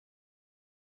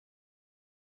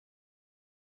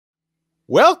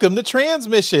Welcome to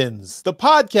TransMissions, the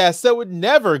podcast that would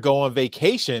never go on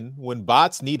vacation when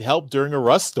bots need help during a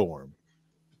rust storm.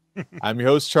 I'm your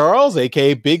host, Charles,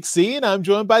 aka Big C, and I'm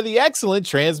joined by the excellent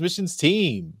TransMissions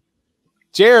team.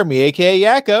 Jeremy, aka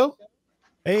Yakko.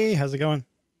 Hey, how's it going?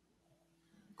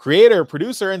 Creator,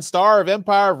 producer, and star of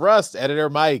Empire of Rust, editor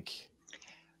Mike.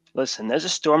 Listen, there's a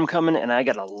storm coming, and I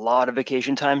got a lot of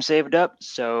vacation time saved up,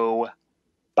 so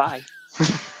bye.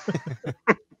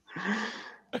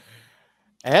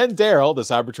 And Daryl, the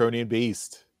Cybertronian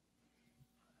Beast.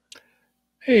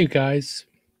 Hey guys,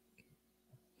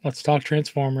 let's talk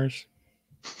Transformers.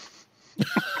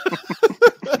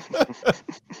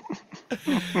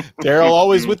 Daryl,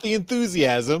 always with the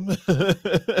enthusiasm.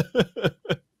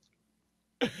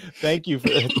 Thank you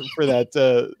for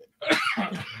that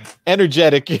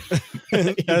energetic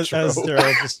as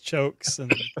Daryl just chokes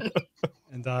and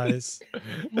dies.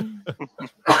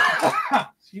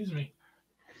 Excuse me.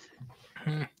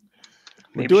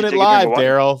 We're doing it live,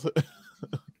 Daryl.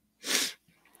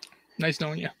 Nice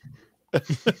knowing you.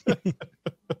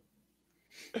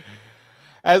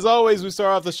 As always, we start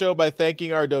off the show by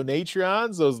thanking our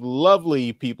Donatreons, those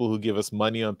lovely people who give us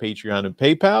money on Patreon and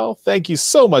PayPal. Thank you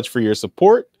so much for your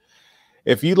support.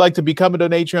 If you'd like to become a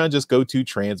Donatreon, just go to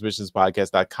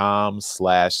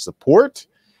transmissionspodcast.com/support.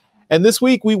 And this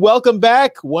week, we welcome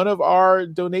back one of our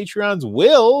Donatreons,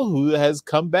 Will, who has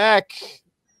come back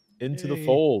into the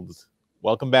fold.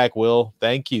 Welcome back, Will.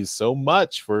 Thank you so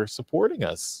much for supporting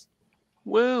us.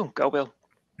 Woo, go Will.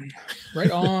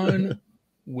 Right on,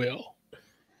 Will.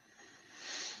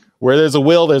 Where there's a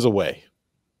will, there's a way.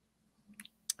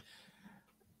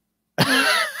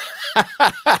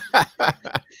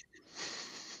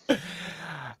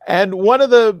 And one of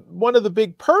the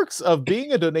big perks of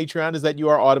being a Donatreon is that you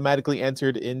are automatically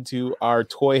entered into our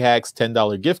Toy Hacks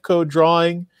 $10 gift code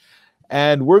drawing.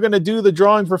 And we're going to do the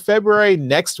drawing for February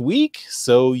next week.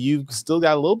 So you've still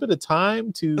got a little bit of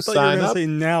time to I thought sign you were up. Say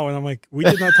now, and I'm like, we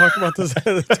did not talk about this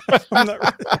ahead of time. I'm not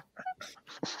ready.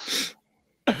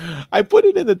 I put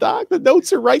it in the doc. The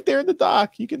notes are right there in the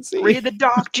doc. You can see. Read the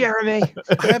doc, Jeremy.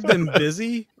 I have been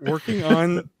busy working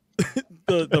on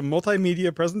the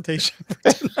multimedia presentation.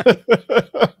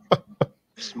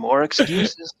 Some more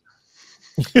excuses.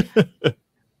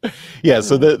 Yeah,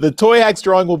 so the Toy Hacks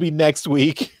drawing will be next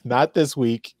week, not this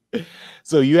week.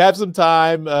 So you have some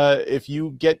time. If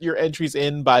you get your entries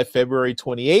in by February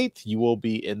 28th, you will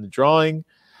be in the drawing.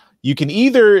 You can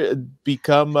either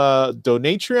become a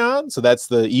Donatreon, so that's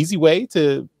the easy way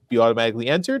to be automatically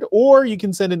entered, or you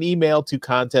can send an email to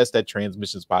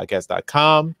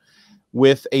contest@transmissionspodcast.com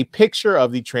with a picture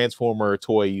of the Transformer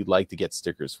toy you'd like to get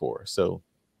stickers for. So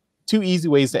 2 easy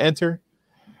ways to enter.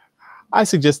 I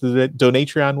suggest the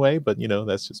Donatreon way, but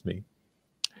that's just me.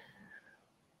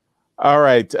 All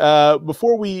right.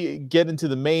 Before we get into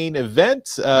the main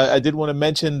event, I did want to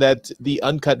mention that the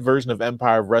uncut version of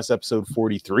Empire of Rust episode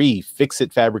 43, Fix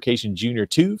It Fabrication Junior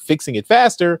 2, Fixing It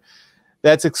Faster,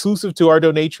 that's exclusive to our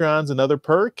Donatreons, another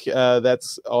perk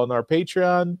that's on our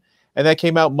Patreon. And that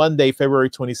came out Monday, February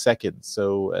 22nd.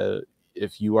 So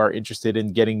if you are interested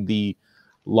in getting the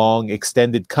long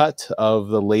extended cut of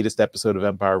the latest episode of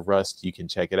Empire of Rust, you can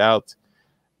check it out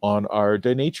on our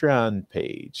Donatreon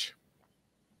page,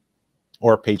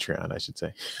 or Patreon, I should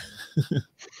say.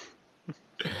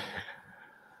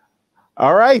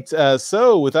 All right,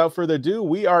 so without further ado,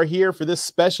 we are here for this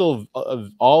special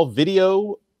all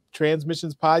video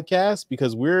Transmissions podcast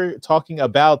because we're talking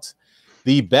about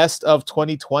the best of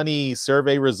 2020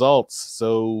 survey results.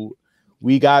 So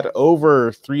we got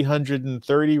over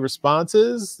 330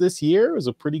 responses this year. It was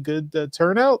a pretty good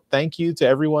turnout. Thank you to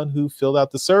everyone who filled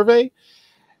out the survey.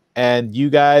 And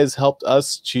you guys helped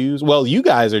us choose. Well, you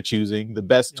guys are choosing the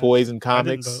best toys and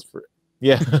comics.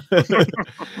 The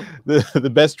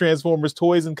best Transformers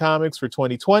toys and comics for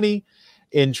 2020.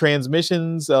 In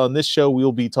Transmissions, on this show,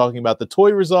 we'll be talking about the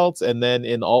toy results. And then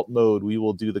in alt mode, we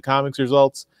will do the comics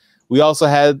results. We also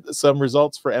had some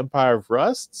results for Empire of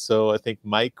Rust. So I think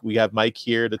we have Mike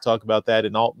here to talk about that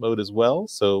in alt mode as well.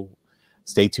 So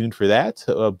stay tuned for that.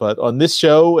 But on this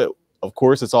show, of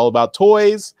course, it's all about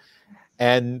toys.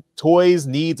 And toys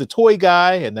needs a toy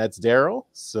guy, and that's Daryl.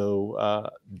 So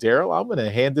Daryl, I'm going to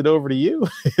hand it over to you.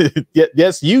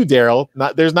 Yes, you, Daryl.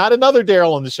 There's not another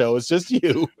Daryl on the show. It's just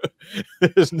you.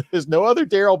 There's no other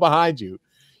Daryl behind you.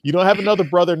 You don't have another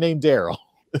brother named Daryl.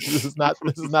 This is not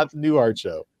the New Art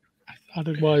Show. I thought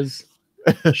it was.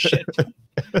 Shit.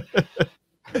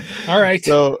 All right.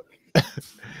 So,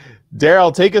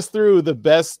 Daryl, take us through the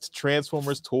best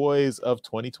Transformers toys of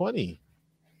 2020.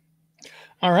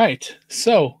 All right.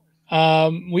 So,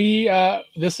 We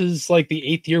this is like the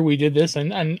 8th year we did this,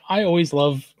 and I always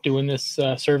love doing this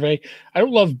survey. I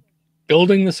don't love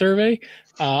building the survey.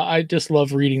 I just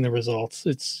love reading the results.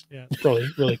 It's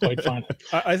really quite fun.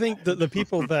 I think the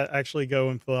people that actually go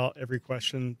and fill out every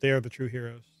question, they are the true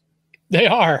heroes. They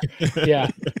are, yeah.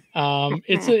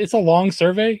 It's a long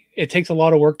survey. It takes a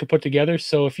lot of work to put together.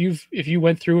 So if you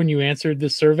went through and you answered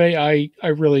this survey, I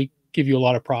really give you a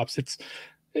lot of props.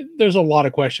 There's a lot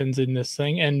of questions in this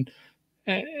thing, and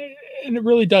it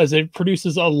really does. It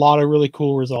produces a lot of really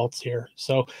cool results here.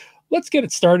 So let's get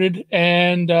it started.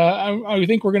 And I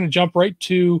think we're going to jump right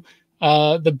to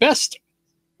the best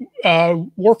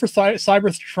War for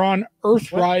Cybertron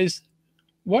Earthrise.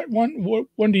 What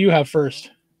one do you have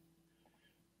first?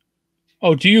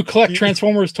 Oh, do you collect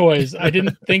Transformers toys? I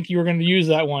didn't think you were going to use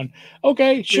that one.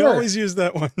 Okay, sure. We always use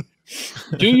that one.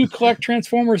 Do you collect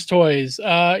Transformers toys?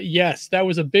 Yes, that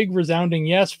was a big resounding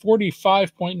yes,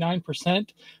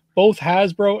 45.9%, both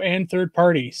Hasbro and third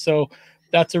party. So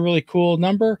that's a really cool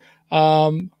number.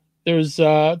 There's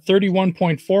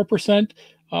 31.4%,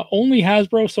 only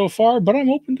Hasbro so far, but I'm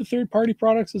open to third party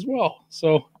products as well.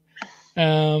 So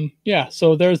yeah,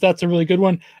 so that's a really good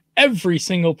one. Every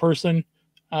single person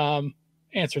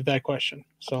answered that question.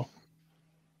 So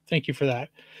thank you for that.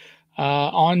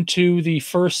 On to the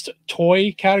first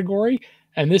toy category,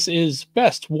 and this is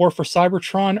Best War for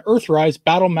Cybertron Earthrise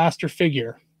Battlemaster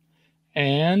figure.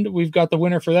 And we've got the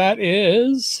winner for that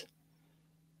is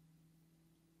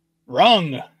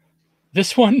Rung.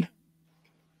 This one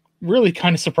really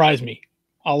kind of surprised me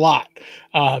a lot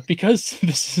because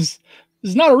this is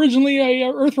not originally a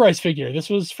Earthrise figure. This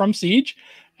was from Siege,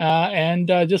 and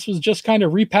this was just kind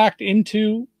of repacked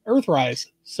into Earthrise.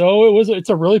 So it's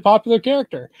a really popular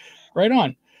character. Right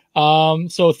on.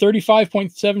 So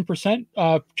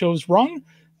 35.7% chose Rung.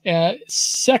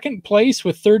 Second place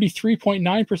with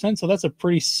 33.9%. So that's a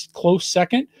pretty close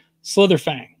second.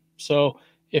 Slitherfang. So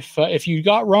if you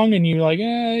got Rung and you're like,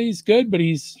 he's good, but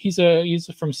he's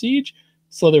from Siege,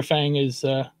 Slitherfang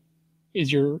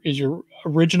is your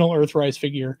original Earthrise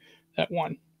figure that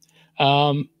won.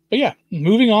 But yeah,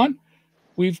 moving on,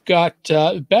 we've got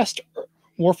Best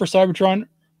War for Cybertron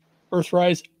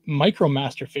Earthrise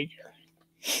Micromaster figure.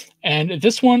 And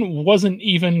this one wasn't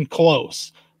even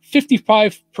close.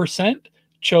 55%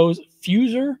 chose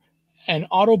Fuser and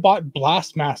Autobot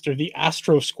Blastmaster, the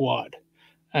Astro Squad.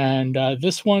 And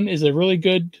this one is a really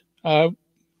good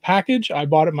package. I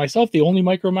bought it myself. The only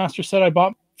Micromaster set I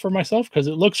bought for myself because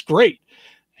it looks great.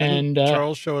 And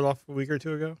Charles showed it off a week or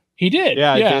two ago. He did.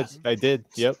 Yeah, I did.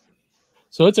 Yep.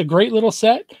 So it's a great little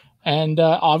set. And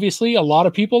obviously, a lot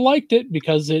of people liked it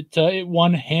because it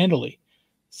won handily.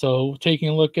 So taking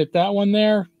a look at that one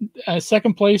there,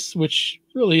 second place, which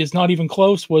really is not even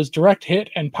close, was Direct Hit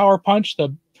and Power Punch,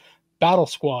 the Battle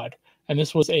Squad. And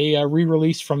this was a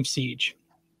re-release from Siege.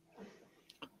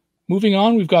 Moving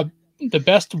on, we've got the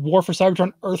Best War for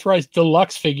Cybertron Earthrise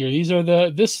Deluxe figure. These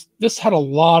are this had a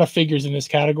lot of figures in this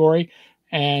category.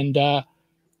 And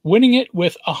winning it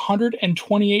with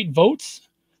 128 votes,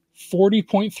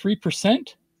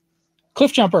 40.3%,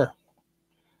 Cliff Jumper.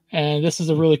 And this is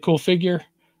a really cool figure.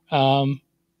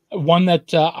 One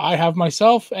that I have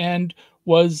myself and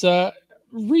was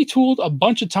retooled a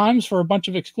bunch of times for a bunch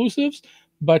of exclusives.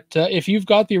 But if you've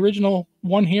got the original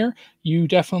one here, you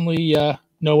definitely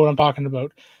know what I'm talking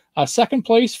about. Second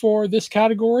place for this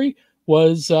category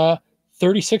was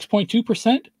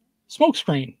 36.2%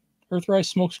 Smokescreen,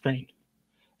 Earthrise Smokescreen.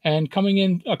 And coming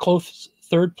in a close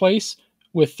third place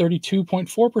with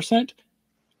 32.4%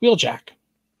 Wheeljack.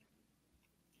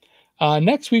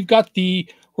 Next, we've got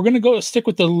we're going to stick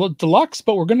with the deluxe,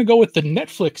 but we're going to go with the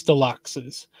Netflix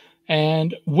deluxes.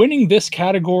 And winning this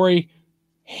category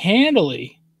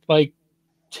handily, like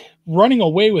running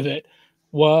away with it,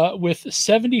 with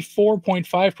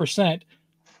 74.5%,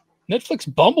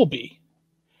 Netflix Bumblebee.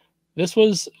 This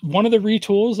was one of the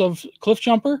retools of Cliff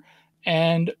Jumper,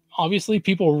 and obviously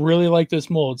people really like this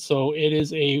mold. So it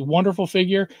is a wonderful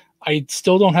figure. I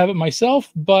still don't have it myself,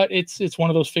 but it's one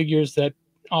of those figures that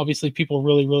obviously people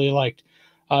really, really liked.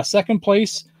 Second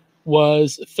place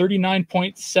was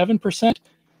 39.7%.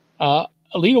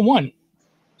 Alita 1.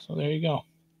 So there you go.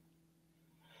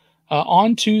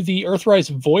 On to the Earthrise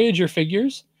Voyager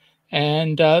figures.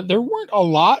 And there weren't a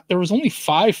lot. There was only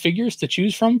 5 figures to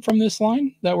choose from this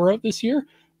line that were out this year.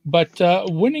 But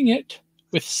winning it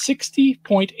with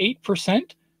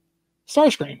 60.8%,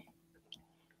 Starscream.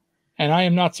 And I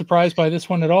am not surprised by this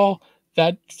one at all.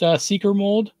 That Seeker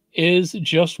mold is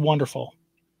just wonderful.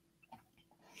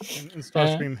 And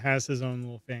Starscream has his own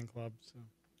little fan club. So.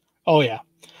 Oh, yeah.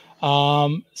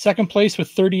 Second place with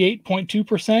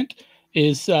 38.2%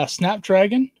 is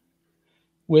Snapdragon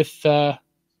with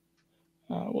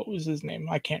what was his name?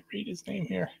 I can't read his name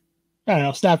here. I don't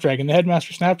know, Snapdragon, the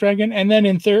Headmaster Snapdragon. And then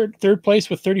in third place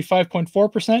with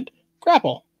 35.4%,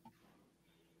 Grapple.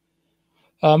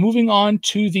 Moving on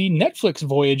to the Netflix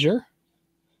Voyager.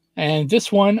 And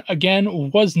this one,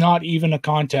 again, was not even a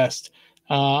contest.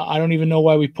 I don't even know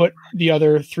why we put the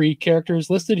other 3 characters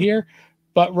listed here.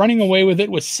 But running away with it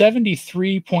was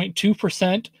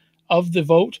 73.2% of the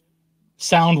vote,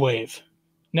 Soundwave.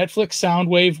 Netflix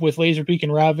Soundwave with Laserbeak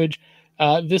and Ravage.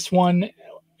 This one,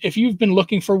 if you've been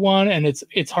looking for one and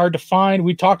it's hard to find,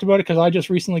 we talked about it because I just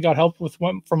recently got help with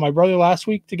one from my brother last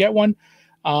week to get one.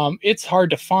 It's hard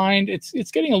to find.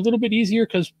 It's getting a little bit easier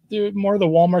because more of the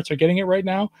Walmarts are getting it right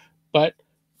now. But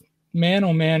man,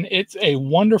 oh man, it's a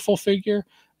wonderful figure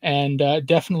and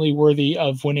definitely worthy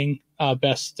of winning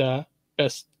best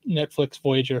Netflix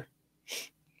Voyager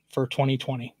for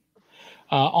 2020.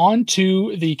 On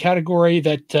to the category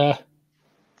that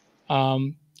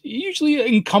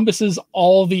usually encompasses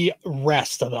all the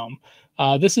rest of them.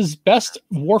 This is Best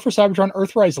War for Cybertron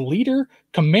Earthrise Leader,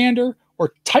 Commander,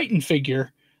 or Titan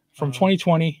figure from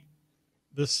 2020.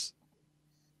 This,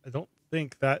 I don't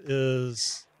think that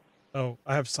is... Oh,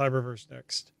 I have Cyberverse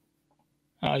next.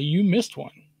 You missed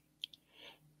one.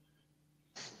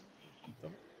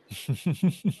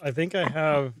 I think I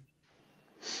have...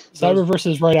 Cyberverse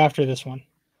is right after this one.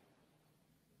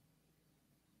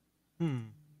 Let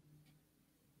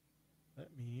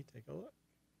me take a look.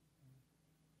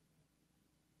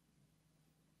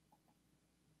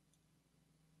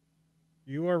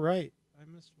 You are right. I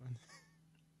missed one.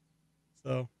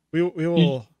 So we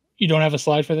will... You don't have a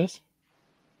slide for this?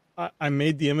 I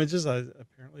made the images. I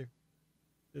apparently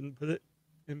didn't put it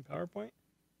in PowerPoint.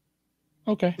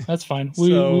 Okay, that's fine.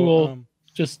 We will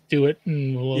just do it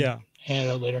and we'll hand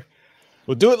it out later.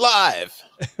 We'll do it live.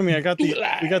 I mean, we got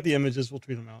the images. We'll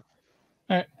tweet them out.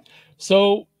 All right.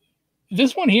 So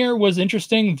this one here was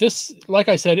interesting. This, like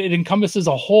I said, it encompasses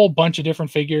a whole bunch of different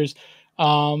figures.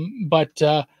 But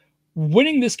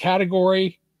winning this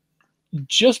category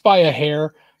just by a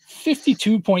hair,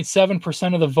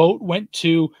 52.7% of the vote went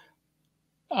to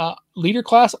Leader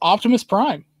Class Optimus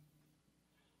Prime.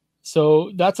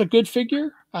 So that's a good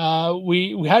figure.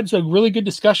 We had a really good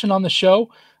discussion on the show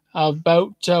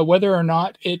about whether or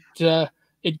not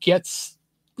it gets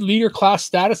Leader Class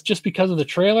status just because of the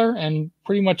trailer, and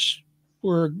pretty much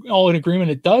we're all in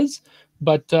agreement it does.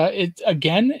 But it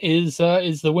again is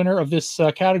the winner of this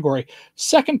category.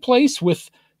 Second place with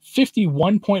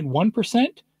 51.1%,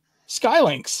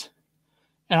 Skylinks.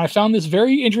 And I found this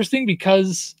very interesting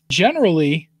because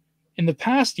generally in the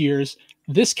past years,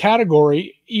 this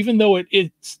category, even though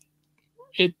it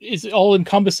is all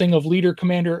encompassing of Leader,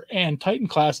 Commander, and Titan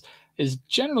class, is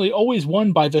generally always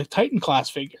won by the Titan class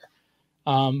figure.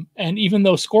 And even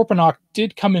though Scorponok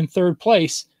did come in third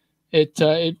place,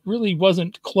 it really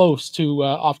wasn't close to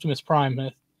Optimus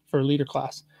Prime for Leader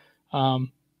class.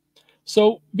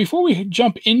 So before we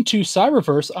jump into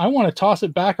Cyberverse, I want to toss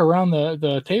it back around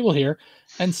the table here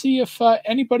and see if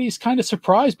anybody's kind of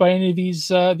surprised by any of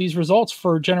these results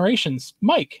for Generations.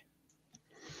 Mike.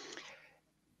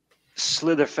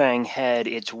 Slitherfang had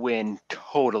its win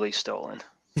totally stolen.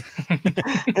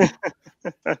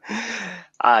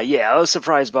 Yeah, I was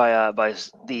surprised by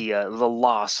the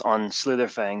loss on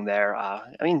Slitherfang there.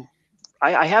 I mean,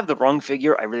 I have the wrong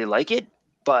figure. I really like it,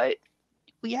 but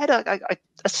we had a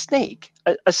snake,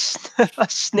 a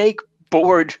snake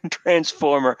board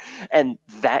transformer, and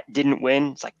that didn't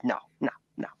win. It's like no.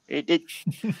 It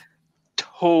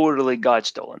totally got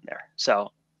stolen there.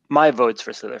 So my vote's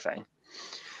for Slitherfang.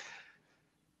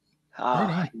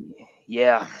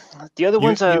 Yeah, the other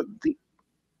ones are.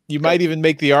 You might even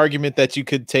make the argument that you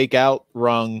could take out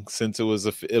Rung since it was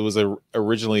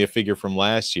originally a figure from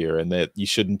last year, and that you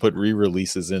shouldn't put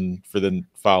re-releases in for the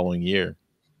following year.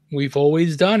 We've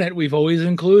always done it. We've always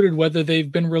included whether they've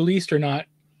been released or not.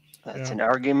 That's an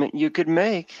argument you could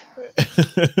make.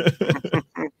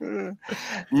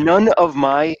 None of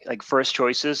my first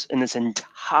choices in this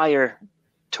entire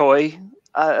toy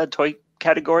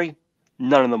category,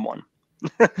 none of them won.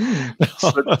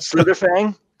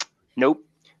 Slitherfang, nope.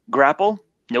 Grapple,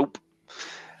 nope.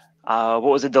 What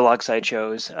was the deluxe I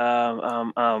chose?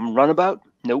 Runabout,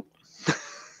 nope.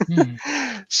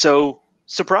 So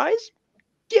surprise?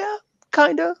 Yeah,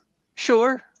 kinda,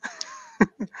 sure.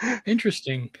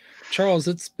 Interesting. Charles,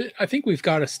 I think we've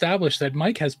got established that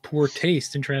Mike has poor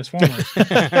taste in Transformers.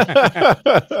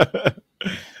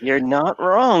 You're not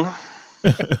wrong.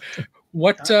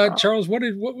 Charles,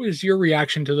 what was your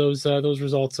reaction to those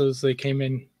results as they came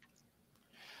in?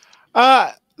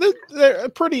 They're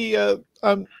pretty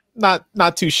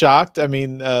not too shocked. I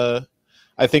mean,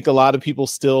 I think a lot of people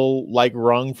still like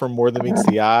Rung from More Than Meets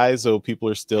the Eye, so people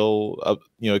are still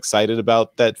excited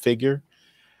about that figure.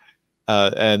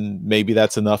 And maybe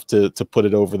that's enough to put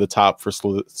it over the top for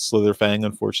Slitherfang,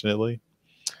 unfortunately.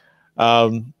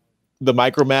 The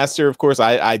Micromaster, of course,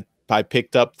 I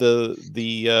picked up the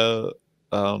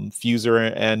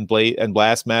Fuser and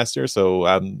Blastmaster, so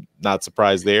I'm not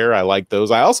surprised there. I like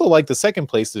those. I also like the second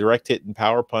place, the Direct Hit and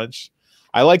Power Punch.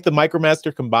 I like the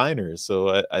Micromaster combiners,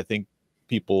 so I think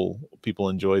people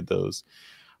enjoyed those.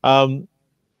 I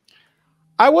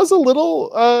was a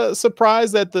little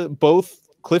surprised that both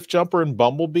Cliff Jumper and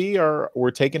Bumblebee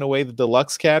were taking away the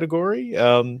deluxe category.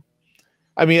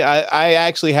 I mean, I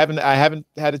actually haven't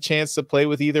had a chance to play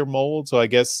with either mold, so I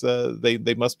guess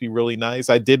they must be really nice.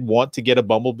 I did want to get a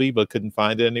Bumblebee, but couldn't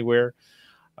find it anywhere.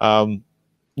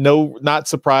 No, not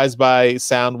surprised by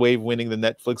Soundwave winning the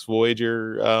Netflix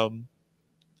Voyager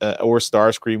or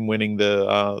Starscream winning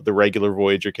the regular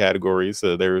Voyager categories.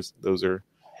 So those are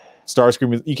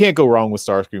Starscream. You can't go wrong with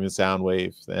Starscream and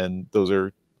Soundwave, and those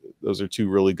are two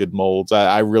really good molds.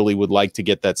 I really would like to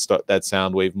get that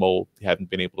Soundwave mold. Haven't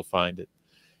been able to find it.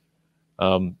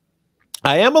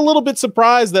 I am a little bit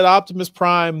surprised that Optimus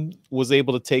Prime was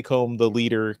able to take home the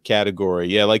leader category.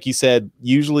 Yeah, like you said,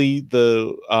 usually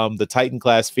the Titan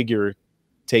class figure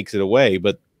takes it away,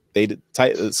 but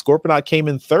Scorponaut came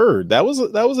in third. That was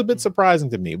a bit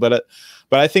surprising to me. But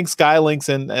I think Skylynx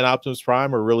and Optimus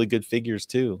Prime are really good figures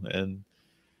too. And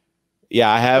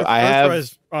yeah, I have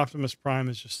Optimus Prime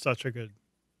is just such a good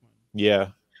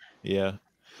one. Yeah.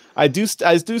 I do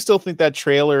still think that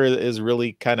trailer is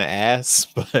really kind of ass,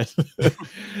 but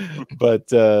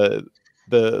the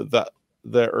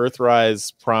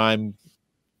Earthrise Prime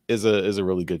is a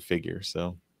really good figure.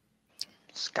 So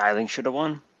Skylink should have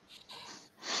won.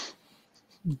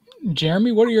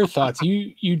 Jeremy, what are your thoughts?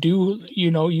 You've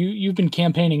been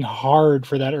campaigning hard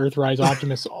for that Earthrise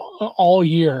Optimus all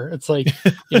year. It's like,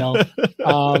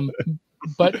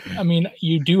 but I mean,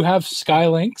 you do have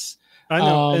Skylynx. I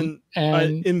know,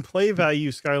 and in play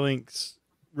value, Skylynx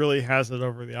really has it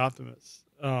over the Optimus.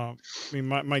 I mean,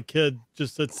 my kid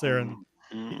just sits there, and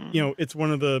it's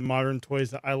one of the modern toys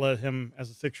that I let him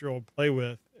as a 6-year-old play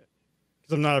with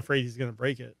because I'm not afraid he's going to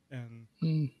break it.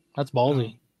 And that's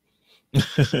ballsy.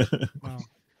 Well,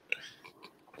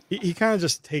 he kind of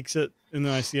just takes it, and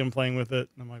then I see him playing with it,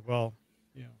 and I'm like, well,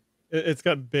 it's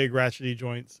got big ratchety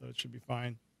joints, so it should be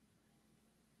fine.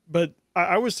 But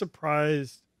I was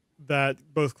surprised that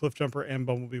both Cliffjumper and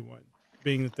Bumblebee won,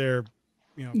 being that they're,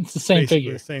 it's the same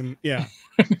figure, yeah,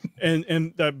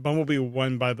 and that Bumblebee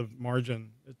won by the margin.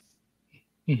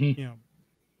 It's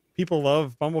people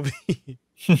love Bumblebee,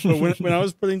 but when I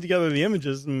was putting together the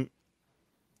images, and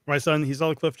my son, he saw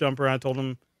the Cliffjumper, and I told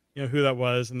him who that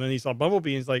was, and then he saw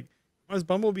Bumblebee, and he's like, why does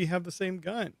Bumblebee have the same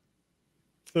gun?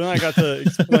 So then I got to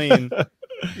explain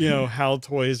how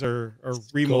toys are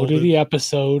remolded. Go to the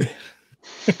episode.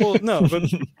 Well, no, but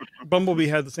Bumblebee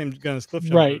had the same gun as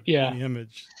Cliffjumper, right? Yeah. In the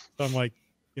image. So I'm like,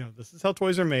 this is how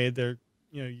toys are made. They're,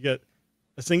 you get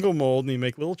a single mold and you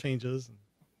make little changes.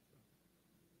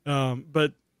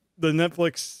 But the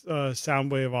Netflix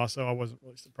Soundwave also, I wasn't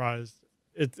really surprised.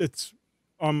 It's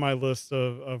on my list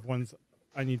of ones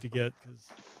I need to get because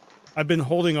I've been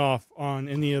holding off on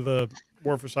any of the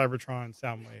War for Cybertron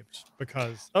Soundwaves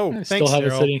because I thanks, still have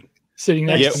Daryl. it sitting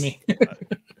next to me.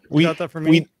 You got that for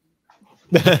me?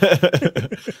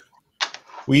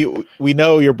 We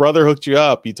know your brother hooked you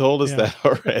up. You told us that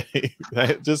already.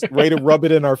 Just way to rub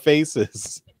it in our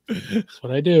faces. That's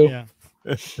what I do.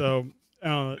 Yeah. So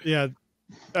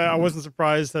I wasn't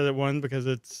surprised that it won because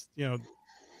it's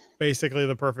basically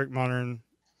the perfect modern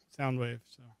Soundwave.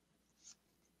 So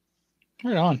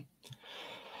right on.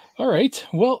 All right.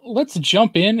 Well, let's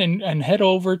jump in and head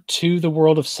over to the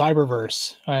world of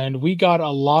Cyberverse. And we got a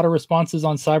lot of responses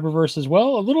on Cyberverse as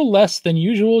well. A little less than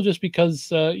usual just because,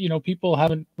 people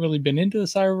haven't really been into the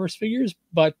Cyberverse figures,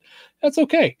 but that's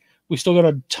okay. We still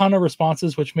got a ton of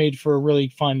responses, which made for a really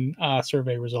fun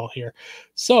survey result here.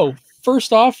 So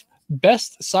first off,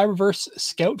 best Cyberverse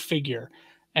Scout figure.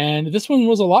 And this one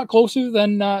was a lot closer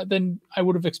than I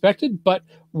would have expected, but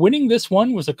winning this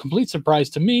one was a complete surprise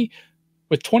to me.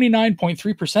 With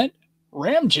 29.3%,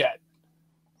 Ramjet.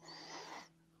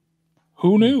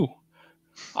 Who knew?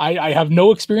 I have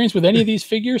no experience with any of these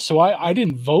figures, so I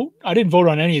didn't vote. I didn't vote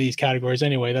on any of these categories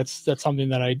anyway. That's something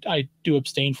that I do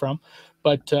abstain from.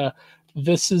 But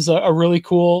this is a really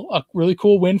cool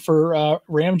win for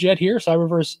Ramjet here,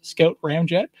 Cyberverse Scout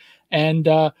Ramjet. And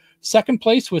second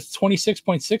place with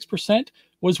 26.6%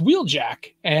 was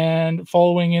Wheeljack, and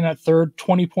following in at third,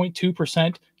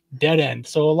 20.2%. Dead End.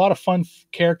 So a lot of fun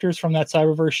characters from that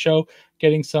Cyberverse show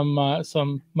getting some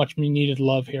much needed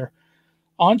love here.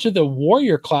 On to the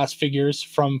Warrior class figures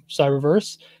from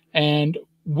Cyberverse, and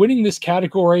winning this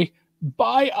category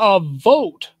by a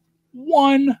vote,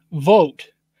 1 vote,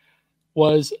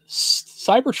 was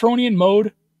Cybertronian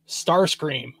mode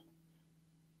Starscream.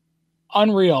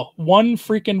 Unreal. 1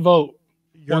 freaking vote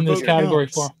won this category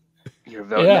for. Your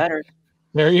vote matters.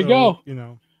 There you go. You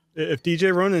know, if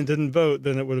DJ Ronan didn't vote,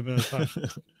 then it would have been a tie.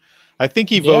 I think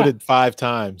he voted 5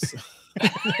 times.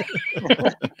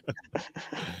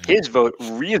 His vote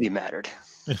really mattered.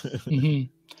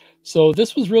 So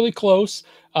this was really close.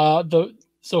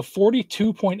 So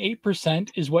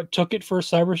 42.8% is what took it for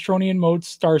Cybertronian mode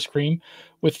Starscream,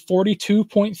 with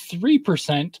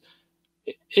 42.3%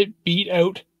 it beat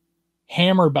out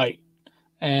Hammerbite.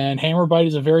 And Hammerbite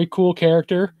is a very cool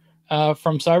character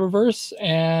from Cyberverse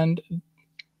and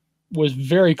was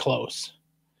very close.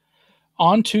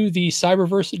 On to the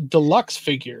Cyberverse Deluxe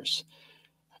figures.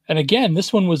 And again,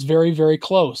 this one was very, very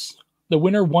close. The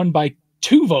winner won by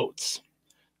 2 votes.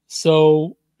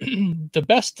 So the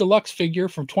best deluxe figure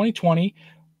from 2020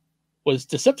 was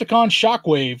Decepticon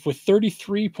Shockwave with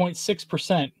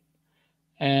 33.6%.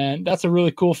 And that's a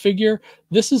really cool figure.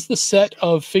 This is the set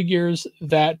of figures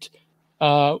that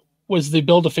was the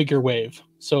Build-A-Figure wave.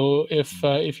 So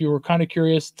if you were kind of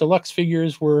curious, deluxe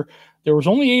figures there was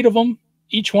only 8 of them.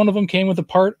 Each one of them came with a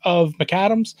part of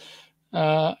McAdams,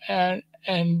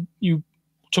 and you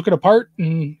took it apart,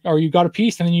 or you got a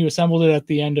piece, and then you assembled it at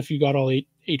the end if you got all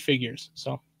eight figures.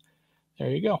 So there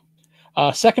you go.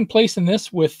 Second place in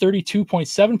this with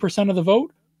 32.7% of the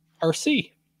vote,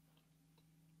 RC.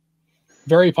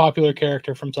 Very popular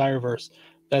character from Cyberverse.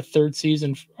 That 3rd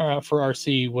season for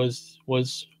RC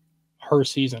was her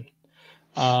season.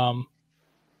 On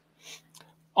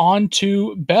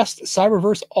to Best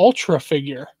Cyberverse Ultra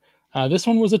figure. This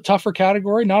one was a tougher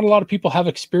category. Not a lot of people have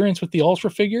experience with the Ultra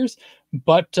figures,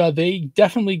 but they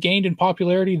definitely gained in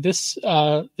popularity this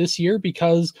year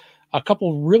because a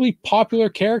couple really popular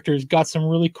characters got some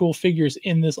really cool figures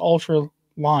in this Ultra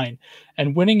line.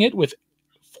 And winning it with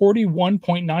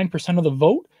 41.9% of the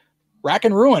vote, Rack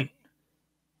and Ruin.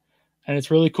 And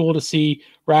it's really cool to see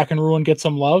Rack and Ruin get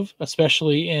some love,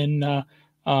 especially in a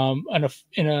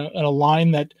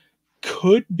line that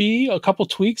could be a couple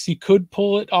tweaks. You could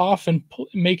pull it off and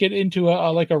make it into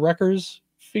like a Wreckers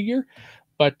figure.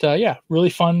 But yeah,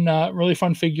 really fun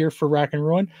figure for Rack and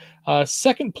Ruin.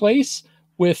 Second place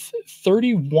with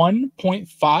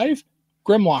 31.5,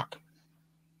 Grimlock.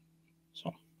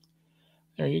 So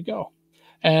there you go.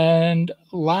 And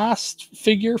last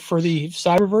figure for the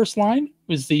Cyberverse line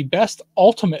was the Best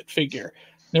Ultimate figure.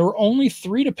 There were only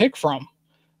 3 to pick from.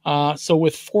 So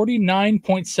with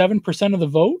 49.7% of the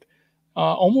vote,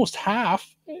 almost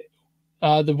half,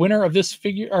 the winner of this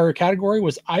figure or category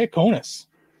was Iaconis.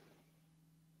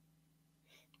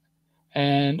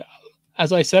 And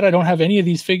as I said, I don't have any of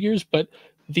these figures, but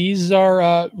these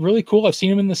are really cool. I've seen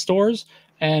them in the stores,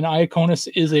 and Iaconis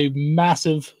is a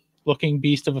massive looking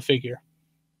beast of a figure.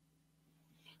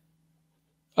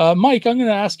 Mike, I'm going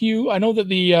to ask you. I know that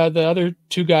the other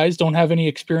 2 guys don't have any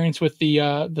experience with the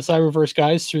Cyberverse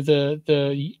guys through the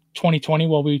 2020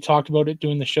 while we talked about it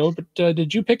doing the show. But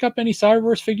did you pick up any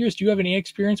Cyberverse figures? Do you have any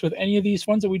experience with any of these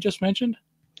ones that we just mentioned?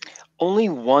 Only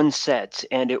 1 set,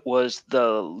 and it was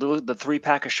the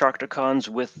 3-pack of Sharktacons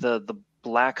with the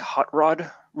black hot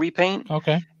rod repaint.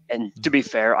 Okay. And to be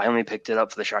fair, I only picked it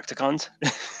up for the Sharktacons.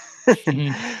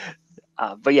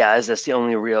 But yeah, that's the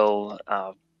only real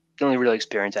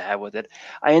experience I had with it.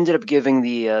 I ended up giving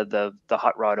the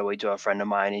hot rod away to a friend of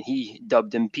mine, and he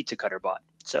dubbed him Pizza Cutter Bot.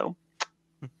 So,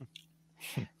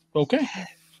 okay,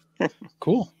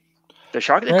 cool. The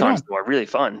Sharktacons are really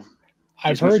fun.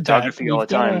 I've heard that all the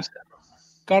time.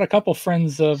 Got a couple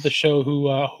friends of the show who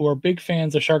are big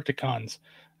fans of Sharktacons,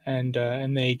 and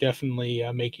they definitely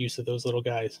make use of those little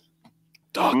guys.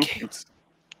 Dog kids.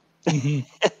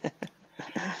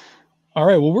 All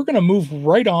right, well, we're going to move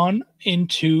right on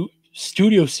into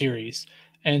Studio Series.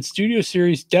 And Studio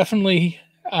Series definitely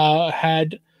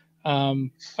had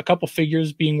a couple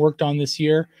figures being worked on this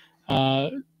year.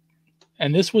 And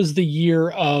this was the year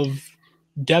of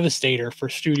Devastator for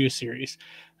Studio Series.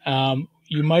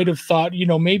 You might have thought,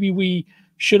 maybe we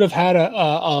should have had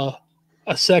a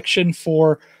section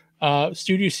for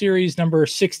Studio Series number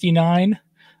 69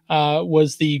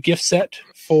 was the gift set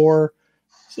for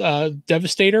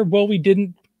Devastator. Well, we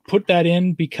didn't put that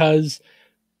in because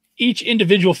each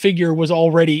individual figure was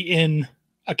already in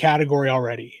a category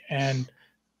already, and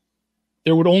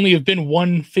there would only have been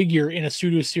 1 figure in a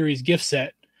Studio Series gift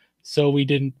set, so we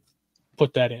didn't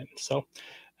put that in. So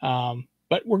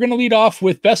But we're going to lead off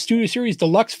with Best Studio Series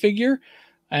Deluxe figure.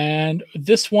 And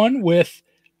this one with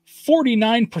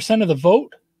 49% of the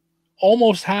vote,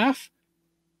 almost half,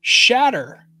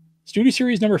 Shatter. Studio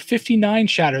Series number 59,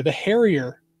 Shatter, the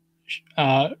Harrier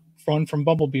from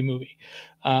Bumblebee movie.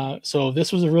 So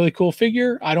this was a really cool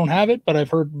figure. I don't have it, but I've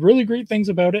heard really great things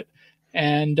about it.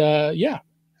 And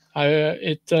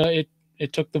it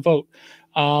took the vote.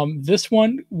 This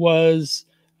one was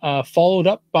followed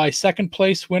up by second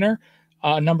place winner,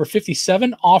 number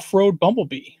 57, Off-Road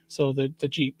Bumblebee. So the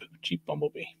Jeep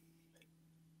Bumblebee.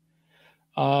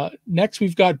 Next,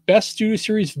 we've got Best Studio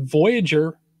Series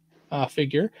Voyager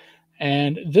figure.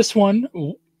 And this one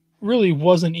really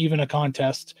wasn't even a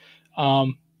contest.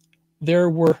 We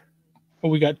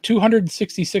got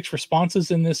 266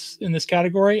 responses in this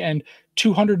category, and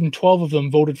 212 of them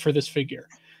voted for this figure.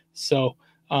 So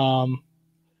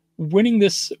winning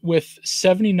this with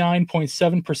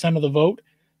 79.7% of the vote,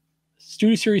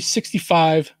 Studio Series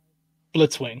 65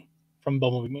 Blitzwing from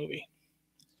Bumblebee movie.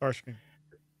 Starscream.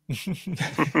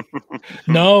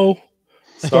 No,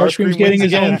 Starscream's getting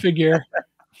his again. own figure.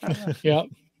 Yep.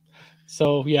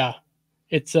 So yeah,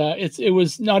 it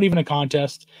was not even a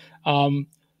contest.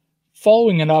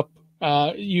 Following it up,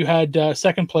 you had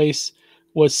second place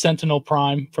was Sentinel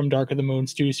Prime from Dark of the Moon,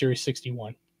 Studio Series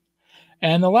 61.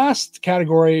 And the last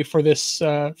category for this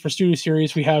for Studio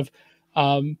Series, we have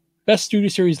Best Studio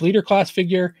Series Leader Class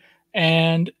figure,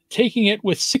 and taking it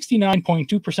with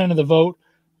 69.2% of the vote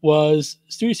was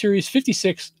Studio Series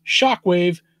 56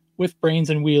 Shockwave with Brains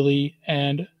and Wheelie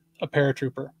and a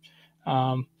Paratrooper.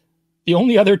 The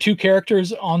only other two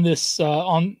characters on this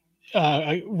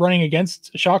running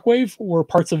against Shockwave were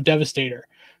parts of Devastator.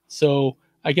 So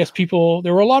I guess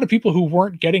there were a lot of people who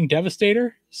weren't getting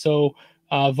Devastator, so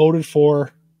voted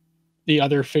for the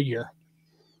other figure.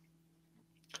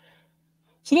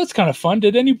 So that's kind of fun.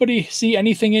 Did anybody see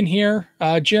anything in here?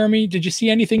 Jeremy, did you see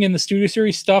anything in the Studio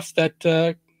Series stuff that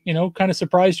kind of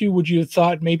surprised you? Would you have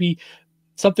thought maybe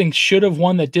something should have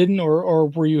won that didn't, or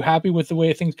were you happy with the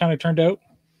way things kind of turned out?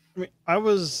 I mean, I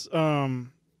was a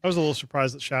little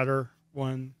surprised that Shatter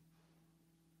won.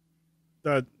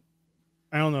 That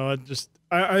I don't know.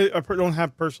 I don't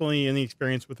have personally any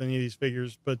experience with any of these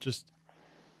figures, but just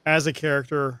as a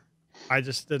character, I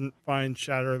just didn't find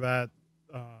Shatter that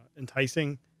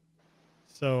enticing.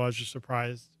 So I was just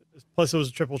surprised. Plus, it was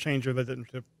a triple changer that didn't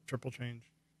triple change.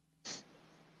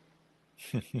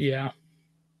 Yeah.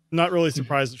 Not really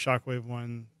surprised that Shockwave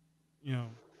won, the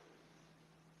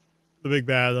big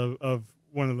bad of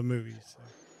one of the movies. So.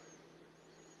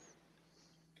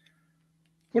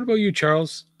 What about you,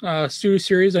 Charles? Studio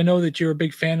Series, I know that you're a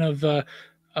big fan of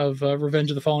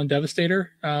Revenge of the Fallen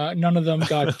Devastator. None of them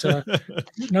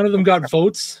got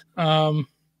votes.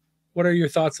 What are your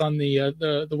thoughts on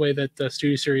the way that the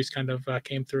Studio Series kind of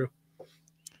came through?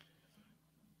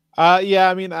 Yeah,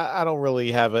 I mean, I don't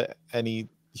really have any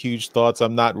huge thoughts.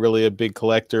 I'm not really a big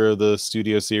collector of the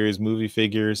Studio Series movie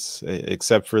figures,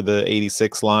 except for the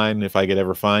 86 line, if I could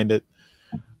ever find it.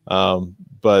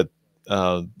 But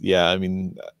yeah, I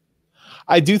mean,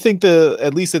 I do think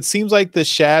at least it seems like the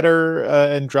Shatter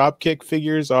and Dropkick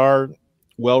figures are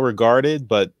well regarded,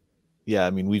 but yeah,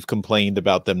 I mean, we've complained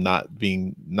about them not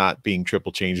being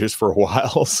triple changers for a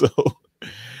while. So,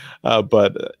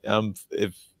 but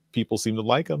if people seem to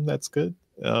like them, that's good.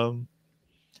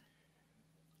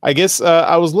 I guess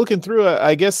I was looking through.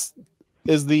 I guess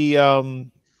is the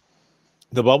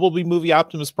Bumblebee movie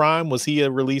Optimus Prime, was he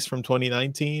a release from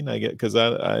 2019? I get, because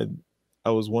I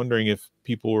was wondering if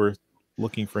people were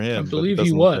looking for him. I believe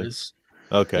he was.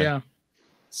 Okay. Yeah.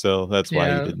 So that's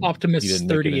why he didn't. Optimus he didn't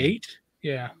 38.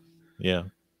 Yeah. Yeah.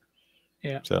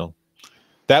 Yeah. So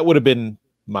that would have been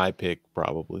my pick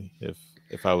probably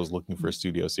if I was looking for a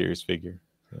Studio Series figure.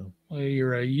 So. Well,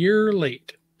 you're a year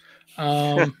late.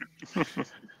 Not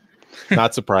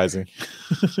surprising.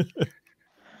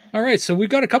 All right, so we've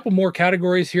got a couple more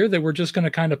categories here that we're just going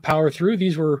to kind of power through.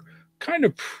 These were kind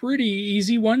of pretty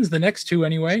easy ones, the next two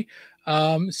anyway.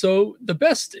 So the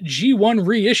best G1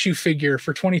 reissue figure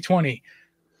for 2020.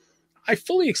 I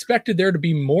fully expected there to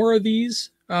be more of these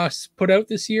put out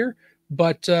this year,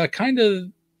 but kind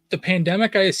of the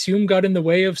pandemic, I assume, got in the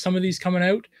way of some of these coming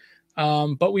out.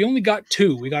 But we only got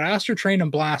two. We got Astro Train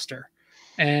and Blaster.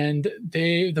 And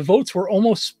the votes were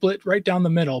almost split right down the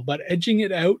middle, but edging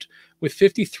it out with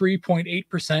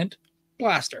 53.8%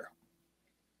 Blaster.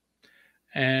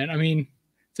 And I mean,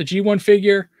 it's a G1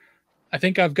 figure. I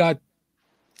think I've got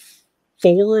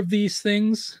 4 of these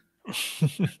things.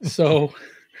 So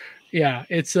yeah,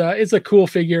 it's a cool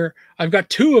figure. I've got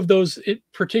 2 of those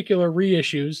particular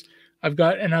reissues. I've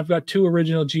got 2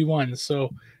 original G1s. So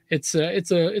It's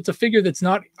a figure that's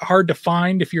not hard to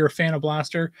find if you're a fan of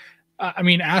Blaster. I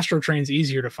mean, Astro Train's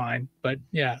easier to find, but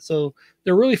yeah, so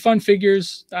they're really fun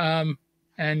figures.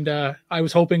 And I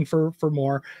was hoping for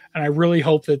more, and I really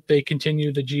hope that they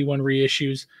continue the G1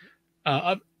 reissues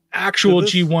of actual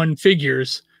G1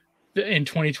 figures in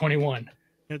 2021.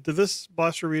 Did this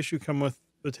Blaster reissue come with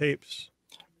the tapes?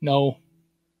 No.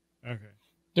 Okay.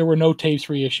 There were no tapes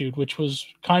reissued, which was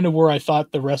kind of where I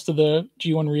thought the rest of the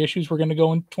G1 reissues were going to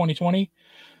go in 2020,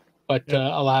 but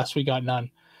alas, we got none.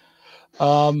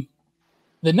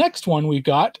 The next one we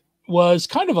got was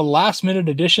kind of a last-minute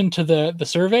addition to the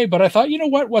survey, but I thought, you know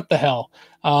what the hell?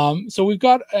 So we've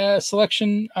got a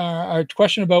selection, a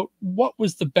question about what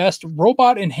was the best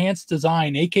robot-enhanced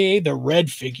design, aka the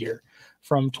red figure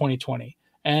from 2020,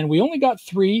 and we only got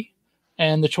 3,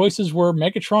 and the choices were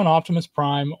Megatron, Optimus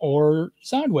Prime, or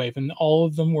Soundwave, and all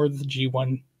of them were the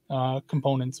G1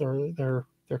 components or their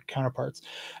counterparts.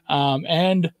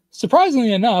 And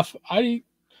surprisingly enough, I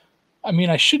mean,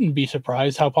 I shouldn't be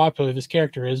surprised how popular this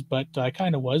character is, but I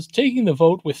kind of was. Taking the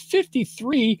vote with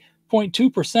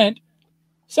 53.2%,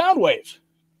 Soundwave.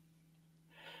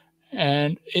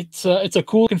 And it's a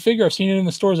cool looking figure. I've seen it in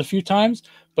the stores a few times,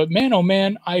 but man, oh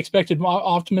man, I expected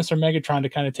Optimus or Megatron to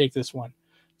kind of take this one.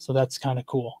 So that's kind of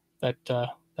cool that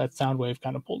Soundwave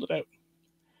kind of pulled it out.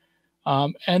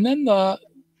 And then the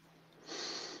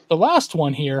last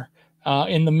one here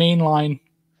in the mainline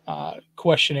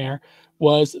questionnaire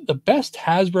was the best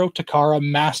Hasbro Takara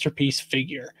masterpiece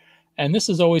figure. And this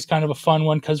is always kind of a fun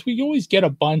one because we always get a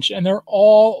bunch and they're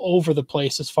all over the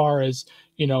place as far as,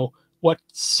 you know, what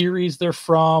series they're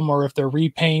from or if they're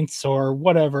repaints or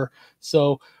whatever.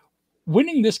 So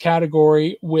winning this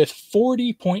category with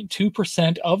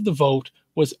 40.2% of the vote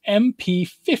was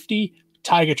MP50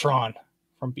 Tigatron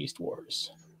from Beast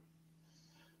Wars.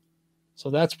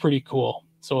 So that's pretty cool.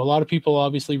 So a lot of people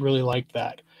obviously really liked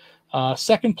that.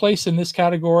 Second place in this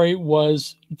category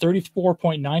was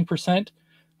 34.9%,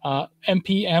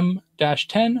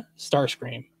 MPM-10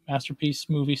 Starscream, Masterpiece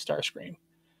Movie Starscream.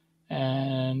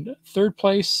 And third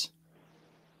place,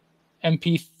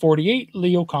 MP48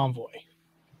 Leo Convoy.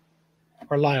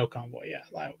 Or Lio Convoy, yeah,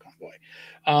 Lio Convoy.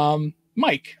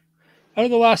 Mike, out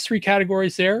of the last 3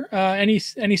 categories there,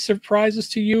 any surprises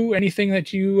to you? Anything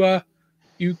that you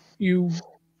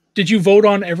did you vote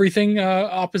on everything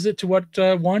opposite to what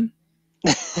won?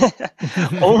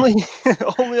 only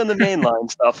on the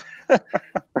mainline stuff.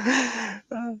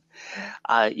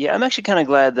 Yeah, I'm actually kind of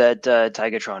glad that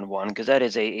Tigatron won because that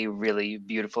is a really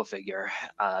beautiful figure.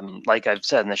 Like I've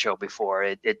said in the show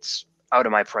before, it's out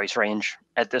of my price range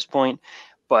at this point,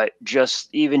 but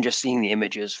just seeing the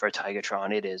images for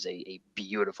Tigatron, it is a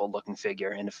beautiful looking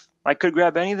figure. And if I could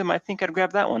grab any of them, I think I'd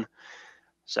grab that one.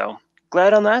 So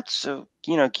glad on that. So,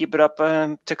 you know, keep it up,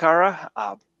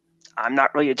 Takara. I'm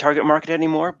not really a target market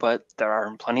anymore, but there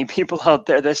are plenty of people out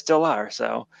there that still are.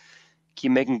 So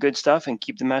keep making good stuff and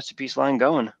keep the masterpiece line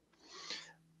going.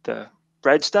 The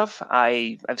red stuff,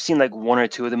 I've seen like 1 or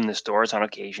 2 of them in the stores on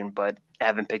occasion, but I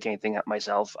haven't picked anything up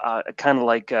myself. Kind of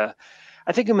like, I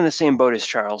think I'm in the same boat as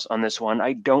Charles on this one.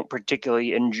 I don't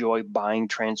particularly enjoy buying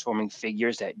transforming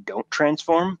figures that don't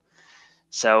transform.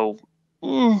 So,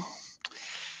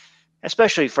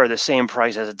 especially for the same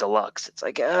price as a deluxe, it's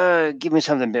like, give me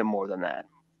something a bit more than that.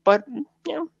 But, you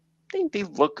know, they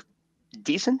look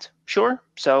decent, sure.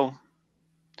 So,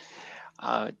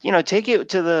 you know, take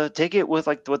it with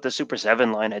like what the Super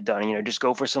 7 line had done. You know, just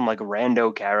go for some like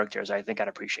rando characters. I think I'd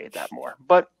appreciate that more.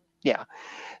 But yeah,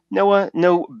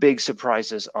 no big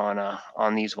surprises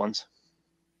on these ones.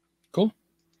 Cool.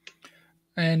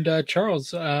 And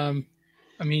Charles, I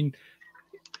mean,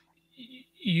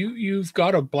 you've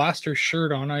got a Blaster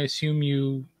shirt on. I assume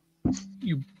you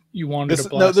wanted a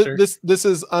Blaster. No, this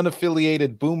is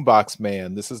unaffiliated Boombox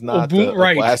Man. This is not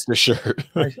a Blaster shirt.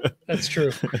 Right. That's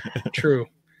true. True.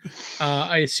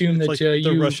 I assume it's that like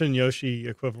the Russian Yoshi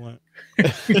equivalent.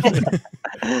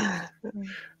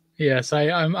 Yes,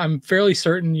 I'm fairly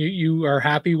certain you are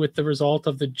happy with the result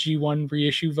of the G1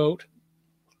 reissue vote.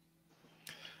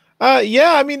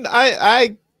 Yeah, I mean,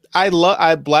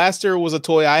 Blaster was a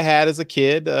toy I had as a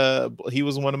kid. He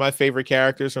was one of my favorite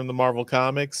characters from the Marvel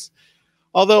Comics.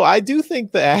 Although I do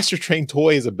think the Astro Train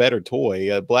toy is a better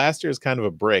toy. Blaster is kind of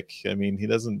a brick. I mean, he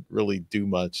doesn't really do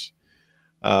much.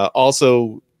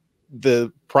 Also,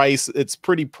 the price, it's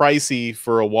pretty pricey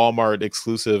for a Walmart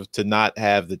exclusive to not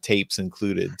have the tapes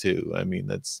included too. I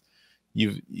mean,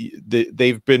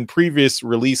 they've been previous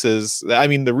releases. I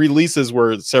mean, the releases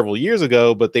were several years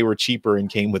ago, but they were cheaper and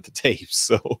came with the tapes.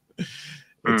 So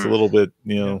it's a little bit,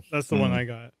 you know. Yeah, that's the one I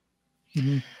got.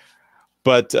 Mm-hmm.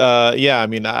 But yeah, I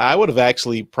mean, I would have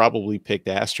actually probably picked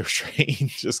Astro Train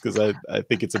just because I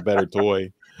think it's a better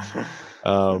toy.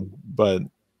 But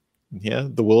yeah,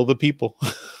 the will of the people.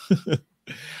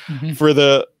 For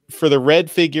the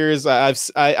red figures,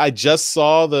 I just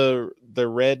saw the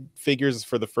red figures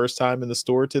for the first time in the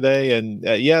store today, and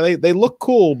yeah, they look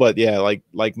cool, but yeah,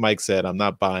 like Mike said, I'm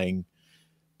not buying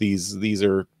these. These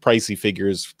are pricey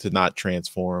figures to not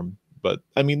transform, but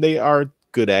I mean, they are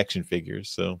good action figures,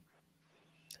 so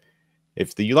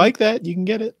if you like that, you can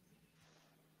get it.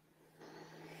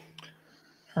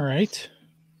 All right,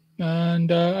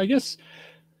 and I guess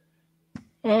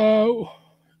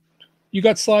you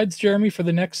got slides, Jeremy, for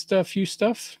the next few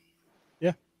stuff?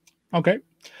 Yeah. Okay.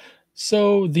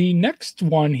 So the next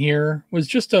one here was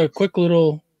just a quick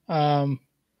little one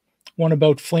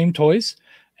about Flame Toys.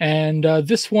 And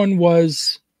this one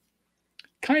was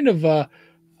kind of a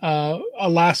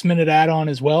last minute add-on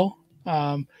as well.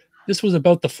 This was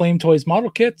about the Flame Toys model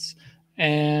kits.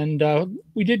 And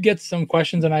we did get some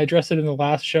questions, and I addressed it in the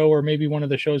last show, or maybe one of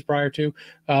the shows prior to.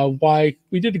 Why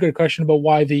we did get a question about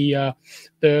why the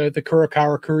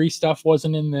Kurokawa Kuri stuff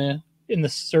wasn't in the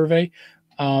survey,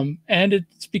 and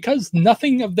it's because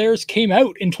nothing of theirs came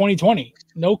out in 2020.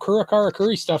 No Kurokawa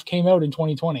Kuri stuff came out in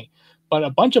 2020, but a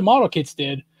bunch of model kits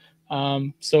did.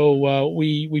 So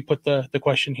we put the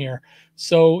question here.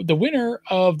 So the winner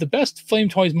of the best Flame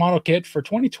Toys model kit for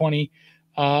 2020,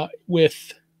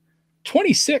 with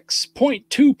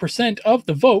 26.2% of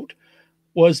the vote,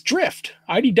 was Drift,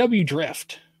 IDW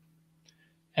Drift.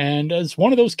 And as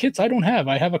one of those kits I don't have.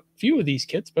 I have a few of these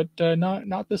kits, but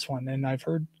not this one. And I've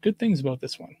heard good things about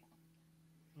this one.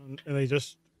 And they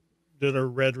just did a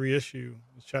red reissue.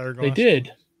 Shattered Glass. They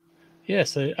did.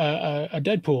 Yes, a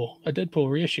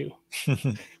Deadpool reissue.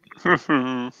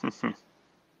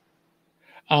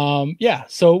 Yeah,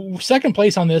 so second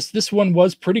place on this one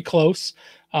was pretty close.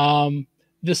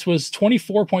 This was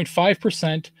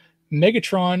 24.5%.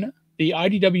 Megatron, the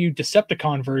IDW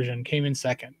Decepticon version, came in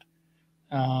second.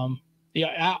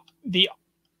 The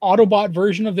Autobot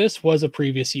version of this was a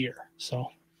previous year. So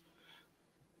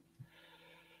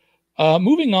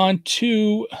moving on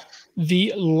to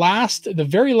the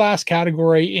very last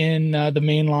category in the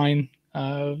mainline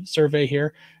survey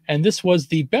here, and this was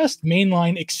the best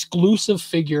mainline exclusive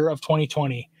figure of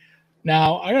 2020.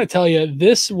 Now, I got to tell you,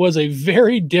 this was a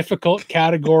very difficult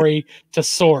category to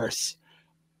source.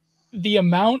 The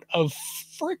amount of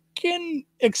freaking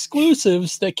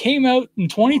exclusives that came out in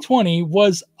 2020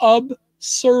 was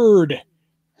absurd.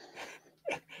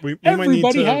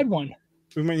 Everybody had one.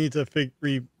 We might need to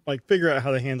figure out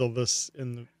how to handle this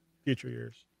in the future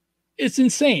years. It's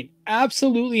insane.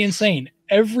 Absolutely insane.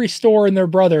 Every store and their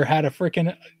brother had a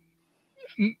freaking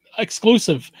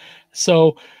exclusive.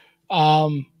 So,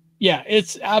 yeah,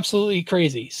 it's absolutely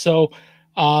crazy. So,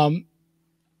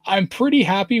 I'm pretty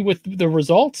happy with the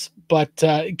results, but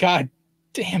God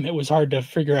damn, it was hard to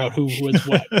figure out who was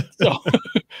what. So,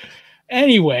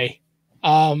 anyway,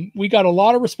 we got a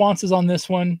lot of responses on this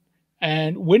one,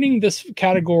 and winning this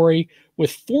category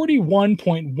with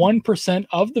 41.1%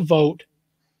 of the vote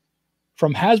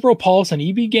from Hasbro Pulse and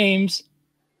EB Games,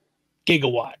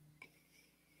 Gigawatt.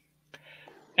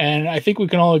 And I think we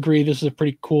can all agree this is a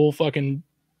pretty cool fucking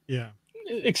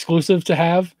exclusive to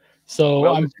have.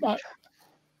 So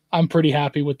I'm pretty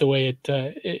happy with the way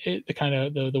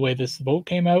the way this vote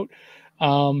came out.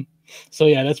 So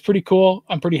yeah, that's pretty cool.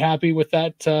 I'm pretty happy with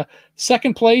that.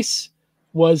 Second place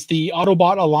was the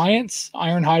Autobot Alliance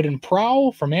Ironhide and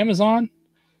Prowl from Amazon,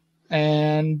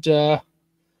 and third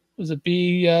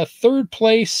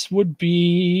place would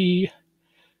be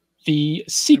the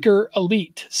Seeker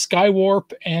Elite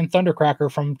Skywarp and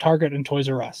Thundercracker from Target and Toys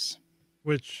R Us.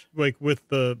 Which, like, with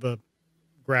the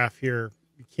graph here,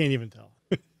 you can't even tell.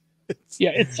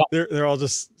 It's they're all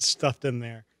just stuffed in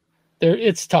there.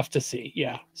 It's tough to see,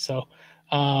 yeah. So,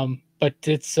 but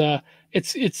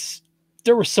it's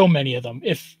there were so many of them.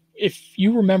 If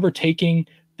you remember taking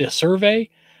the survey,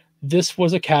 this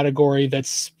was a category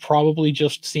that's probably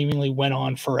just seemingly went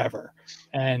on forever.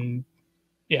 And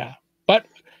yeah, but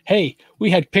hey, we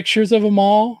had pictures of them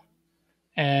all,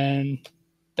 and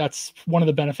that's one of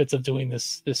the benefits of doing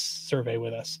this survey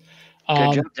with us.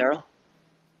 Good job, Daryl.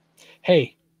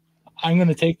 Hey, I'm going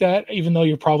to take that, even though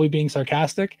you're probably being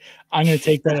sarcastic. I'm going to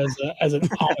take that as an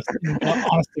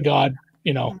honest to God,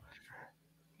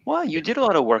 Well, you did a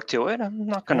lot of work to it. I'm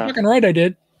not gonna. Fucking right, I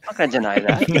did. I'm not gonna deny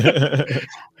that.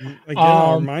 Again,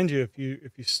 I'll remind you, if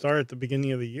you start at the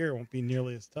beginning of the year, it won't be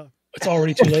nearly as tough. It's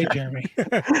already too late, Jeremy.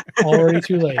 Already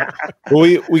too late.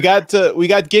 Well, we got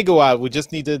Gigawatt. We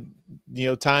just need to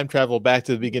time travel back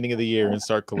to the beginning of the year and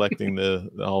start collecting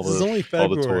all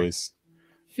the toys.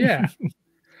 Yeah.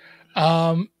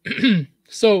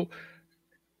 So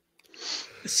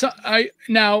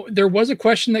now there was a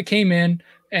question that came in,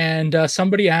 and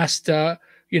somebody asked,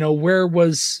 where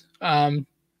was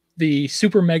the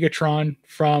Super Megatron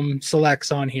from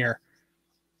Selects on here?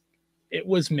 It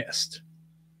was missed.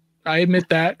 I admit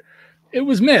that it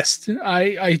was missed.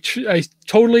 I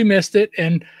totally missed it.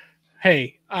 And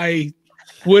hey,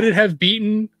 would it have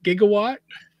beaten Gigawatt?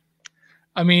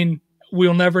 I mean,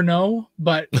 we'll never know,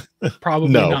 but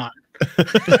probably not.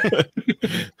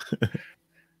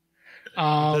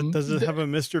 Does it have a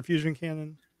Mr. Fusion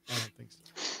cannon? I don't think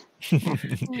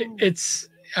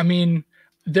so.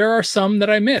 There are some that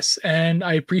I miss, and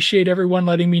I appreciate everyone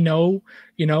letting me know.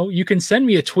 You can send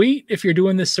me a tweet if you're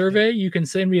doing this survey. You can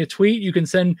send me a tweet.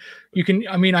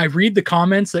 I read the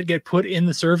comments that get put in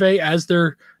the survey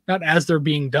not as they're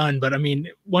being done, but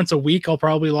once a week I'll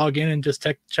probably log in and just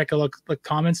check a look at the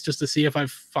comments just to see if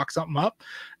I've fucked something up.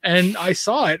 And I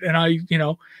saw it, and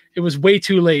it was way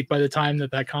too late by the time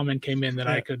that comment came in that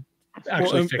I could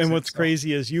actually fix it. And what's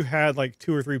crazy is you had like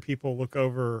 2 or 3 people look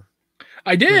over.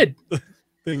 I did.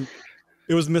 Thing.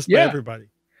 It was missed by everybody.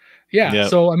 Yeah. Yep.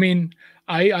 So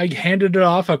I handed it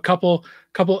off a couple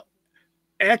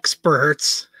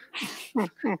experts.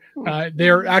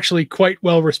 They're actually quite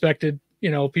well respected,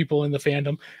 people in the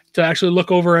fandom, to actually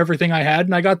look over everything I had,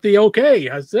 and I got the okay.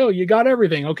 I said, "Oh, you got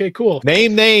everything. Okay, cool."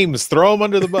 Name names, throw them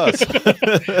under the bus.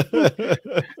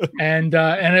 and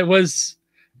it was,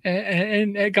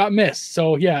 and it got missed.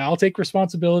 So yeah, I'll take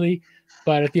responsibility.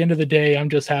 But at the end of the day,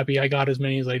 I'm just happy I got as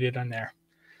many as I did on there.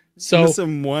 So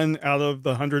missing 1 out of the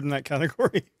 100 in that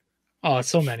category. Oh,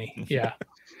 so many. Yeah.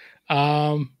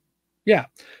 Yeah.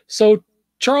 So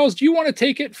Charles, do you want to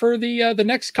take it for the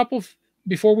next couple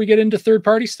before we get into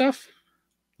third-party stuff?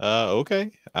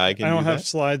 Okay. I don't have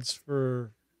slides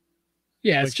for.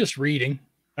 Yeah, it's just reading.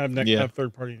 I have have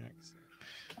third-party next.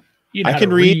 I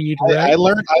can read. Right? I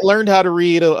learned how to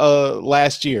read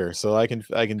last year, so I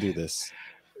can do this.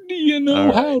 Do you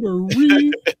know how to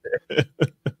read?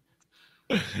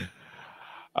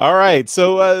 All right.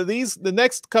 So the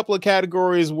next couple of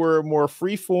categories were more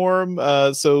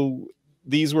freeform. So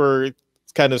these were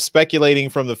kind of speculating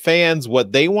from the fans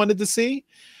what they wanted to see.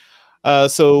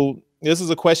 So this is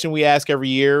a question we ask every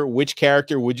year: which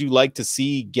character would you like to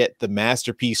see get the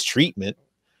masterpiece treatment?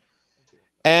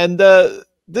 And a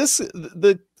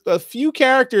few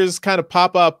characters kind of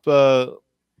pop up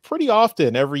pretty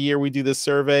often every year we do this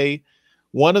survey.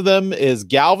 One of them is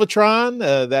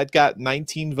Galvatron, that got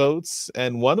 19 votes,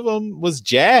 and one of them was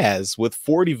Jazz with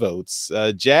 40 votes.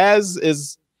 Jazz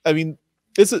is,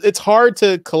 it's hard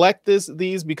to collect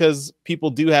these because people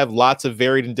do have lots of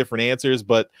varied and different answers,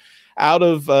 but out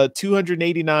of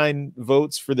 289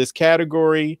 votes for this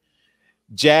category,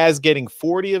 Jazz getting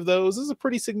 40 of those is a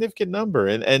pretty significant number,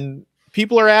 and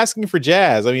people are asking for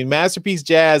Jazz. Masterpiece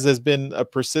Jazz has been a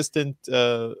persistent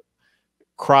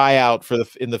cry out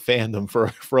in the fandom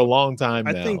for a long time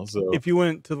now. I think if you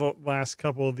went to the last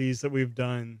couple of these that we've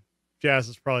done, Jazz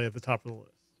is probably at the top of the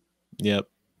list. Yep,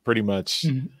 pretty much.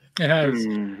 It has,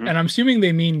 and I'm assuming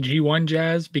they mean G1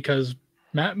 Jazz because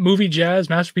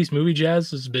Masterpiece Movie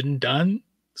Jazz has been done.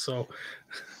 So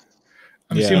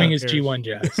I'm assuming it's G1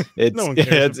 Jazz.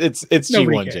 It's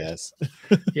G1 Jazz.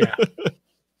 Yeah.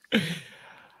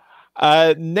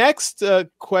 Next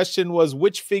question was,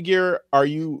 which figure are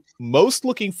you most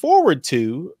looking forward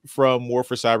to from War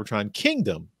for Cybertron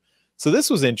Kingdom? So this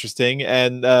was interesting,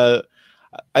 and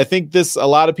I think a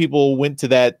lot of people went to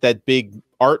that big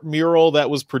art mural that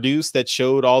was produced that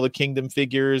showed all the Kingdom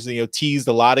figures, teased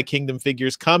a lot of Kingdom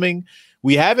figures coming.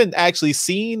 We haven't actually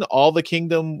seen all the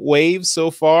Kingdom waves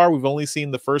so far. We've only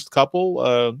seen the first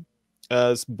couple,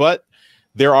 but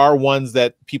there are ones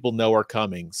that people know are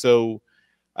coming. So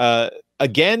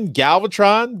again,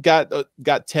 Galvatron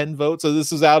got 10 votes. So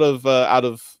this is out of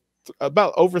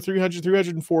about over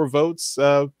 304 votes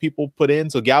people put in.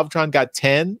 So Galvatron got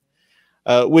 10,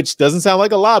 which doesn't sound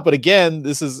like a lot, but again,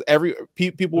 this is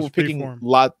people were picking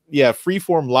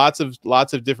freeform,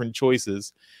 lots of different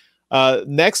choices.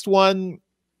 Next one,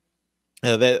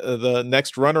 the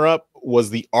next runner up was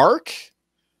the Ark.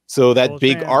 So that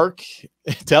big Ark,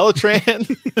 Teletran.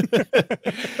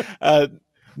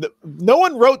 No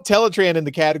one wrote Teletran in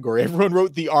the category. Everyone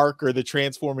wrote the Ark or the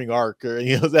transforming Ark, or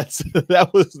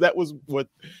that was what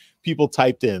people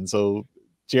typed in. So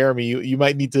Jeremy, you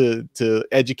might need to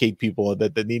educate people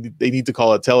that they need to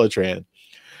call it Teletran.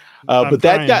 But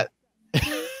that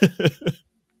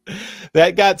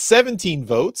got 17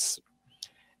 votes.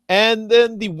 And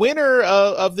then the winner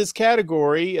of this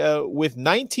category with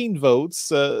 19 votes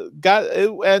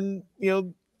given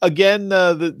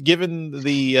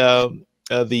the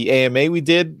the AMA we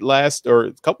did last or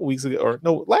a couple weeks ago, or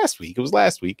no, last week. It was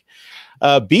last week.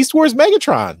 Beast Wars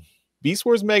Megatron. Beast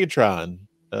Wars Megatron.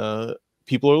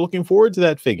 People are looking forward to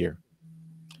that figure.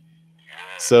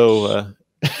 So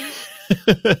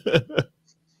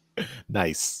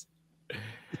nice.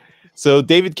 So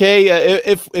David K,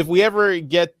 if we ever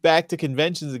get back to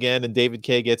conventions again and David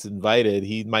K gets invited,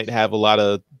 he might have a lot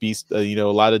of a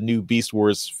lot of new Beast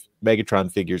Wars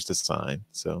Megatron figures to sign.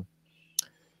 So,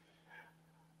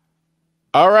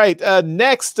 all right,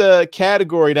 next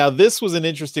category. Now this was an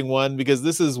interesting one because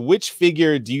this is which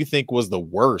figure do you think was the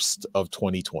worst of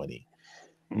 2020?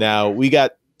 Now we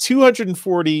got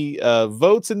 240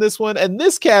 votes in this one, and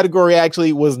this category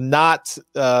actually was not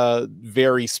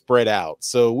very spread out.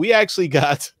 So we actually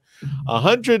got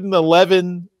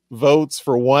 111 votes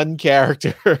for one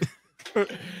character.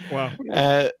 Wow.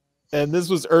 And this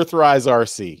was Earthrise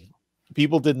RC.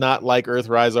 People did not like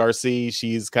Earthrise RC.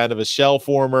 She's kind of a shell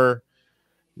former.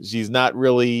 She's not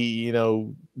really,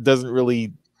 doesn't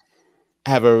really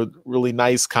have a really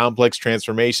nice complex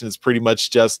transformation. It's pretty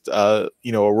much just a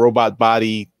robot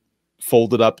body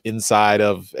folded up inside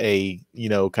of a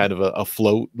kind of a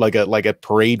float, like a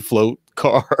parade float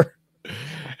car.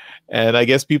 And I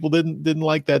guess people didn't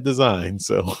like that design,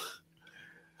 so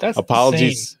that's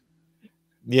apologies. Insane.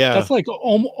 Yeah, that's like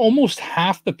almost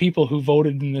half the people who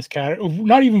voted in this category,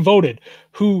 not even voted,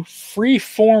 who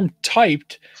free-form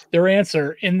typed their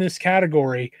answer in this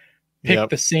category,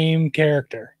 picked the same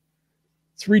character.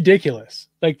 It's ridiculous.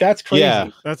 Like, that's crazy. Yeah.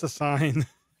 That's a sign.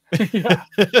 Yeah.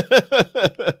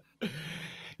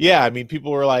 Yeah, I mean,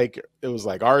 people were like, it was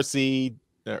like RC,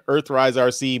 Earthrise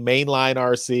RC, Mainline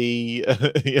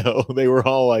RC. They were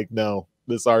all like, no,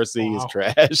 this RC is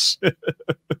trash.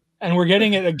 And we're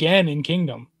getting it again in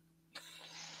Kingdom.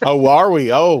 Oh, are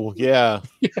we? Oh, yeah.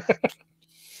 It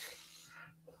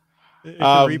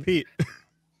can repeat.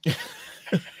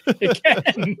 It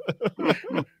can.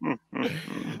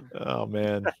 Oh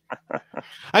man.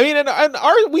 I mean, and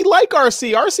we like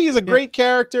RC. RC is a great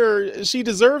character. She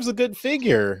deserves a good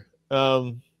figure.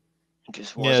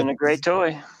 Just wasn't a great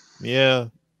toy. Yeah.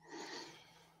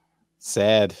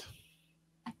 Sad.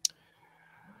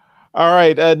 All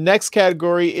right. Next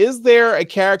category. Is there a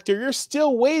character you're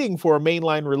still waiting for a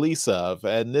mainline release of?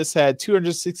 And this had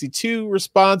 262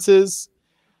 responses.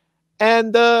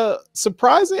 And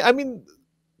surprising, I mean,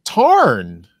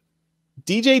 Tarn,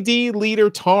 DJD leader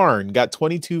Tarn got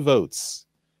 22 votes.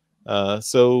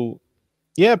 So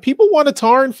yeah, people want a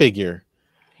Tarn figure.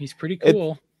 He's pretty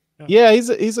cool. Yeah,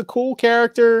 he's a cool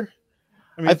character.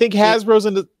 I think Hasbro's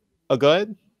in the. Oh, go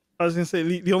ahead. I was gonna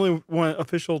say the only one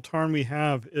official Tarn we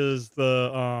have is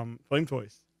the Flame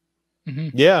Toys. Mm-hmm.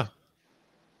 Yeah.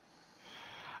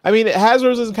 I mean,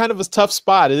 Hasbro's is kind of a tough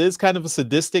spot. It is kind of a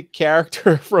sadistic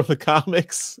character from the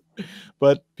comics,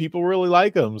 but people really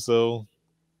like him. So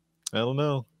I don't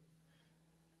know.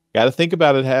 Got to think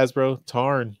about it, Hasbro.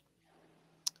 Tarn.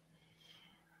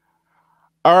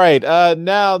 All right.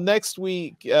 Now, next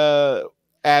week,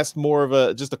 asked more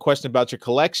of just a question about your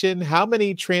collection. How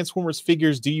many Transformers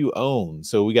figures do you own?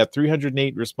 So we got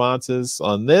 308 responses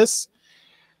on this.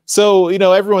 So,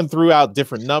 everyone threw out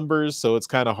different numbers, so it's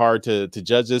kind of hard to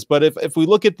judge this. But if we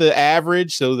look at the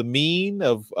average, so the mean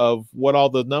of what all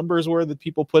the numbers were that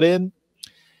people put in,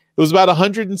 it was about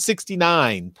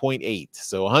 169.8.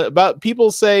 So about,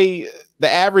 people say the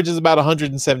average is about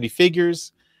 170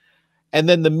 figures. And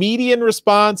then the median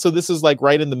response, so this is like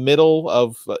right in the middle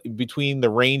of between the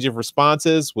range of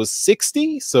responses, was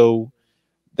 60. So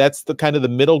that's the kind of the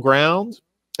middle ground.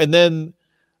 And then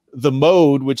the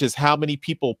mode, which is how many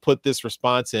people put this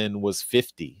response in, was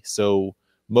 50. So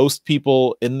most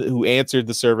people who answered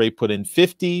the survey put in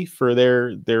 50 for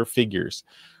their figures,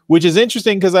 which is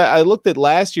interesting because I looked at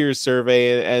last year's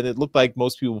survey and it looked like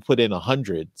most people put in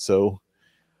 100. So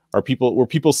were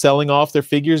people selling off their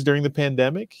figures during the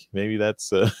pandemic? Maybe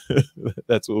that's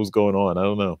that's what was going on. I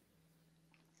don't know.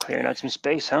 Clearing out some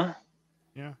space, huh?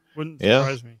 Yeah, wouldn't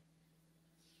surprise me.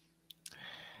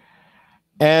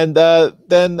 And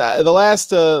then the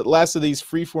last of these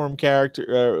freeform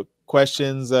character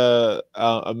questions, this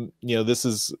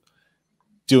is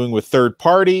doing with third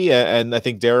party, and I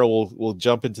think Daryl will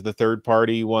jump into the third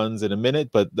party ones in a minute.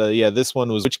 But this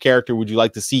one was, which character would you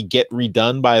like to see get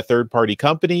redone by a third party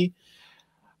company?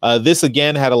 This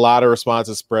again had a lot of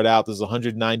responses spread out. There's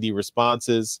 190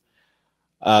 responses,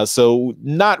 so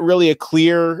not really a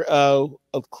clear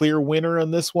winner on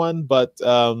this one. But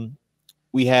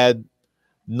we had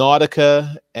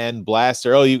Nautica and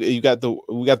Blaster. Oh, we got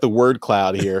the word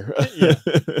cloud here. Yeah.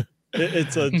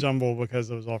 It's a jumble because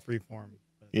it was all freeform.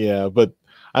 Yeah, but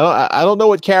I don't know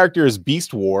what character is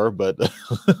Beast War, but that's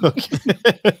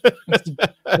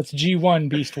G1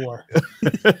 Beast War.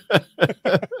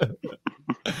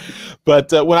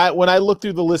 But when I looked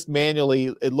through the list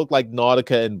manually, it looked like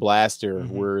Nautica and Blaster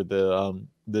were the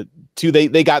two.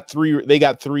 They got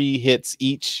three hits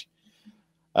each,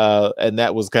 and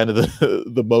that was kind of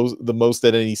the most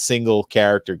that any single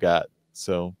character got.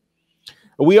 So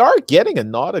we are getting a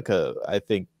Nautica, I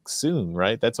think, soon,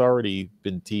 right? That's already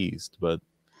been teased, but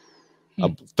a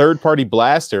third-party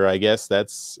Blaster, I guess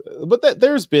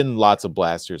there's been lots of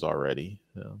Blasters already.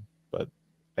 But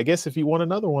I guess if you want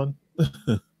another one,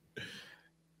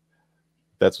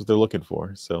 that's what they're looking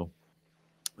for. So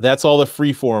that's all the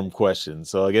freeform questions.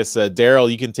 So I guess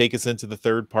Daryl, you can take us into the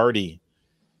third-party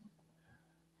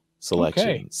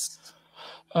selections.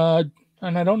 Okay.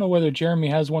 And I don't know whether Jeremy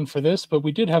has one for this, but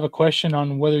we did have a question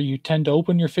on whether you tend to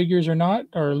open your figures or not,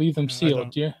 or leave them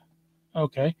sealed. Yeah.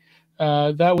 Okay.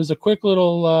 That was a quick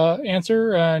little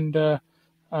answer, and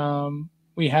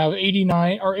we have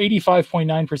 89 or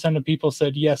 85.9% of people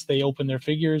said yes, they open their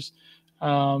figures,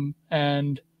 and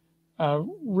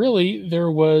really there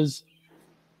was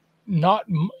one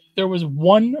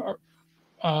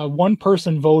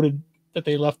person voted that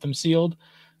they left them sealed,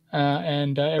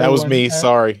 and that was me.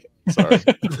 Sorry. And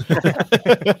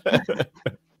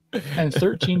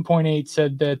 13.8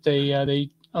 said that they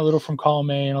a little from column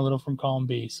A and a little from column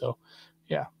B. So,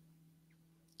 yeah.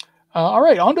 All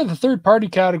right, on to the third-party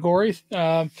category.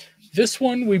 This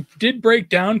one we did break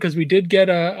down because we did get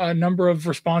a number of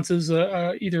responses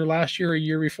either last year or a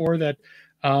year before that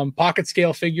pocket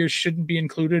scale figures shouldn't be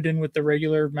included in with the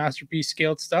regular Masterpiece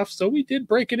scaled stuff. So we did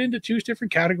break it into two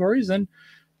different categories, and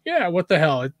yeah, what the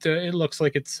hell? It looks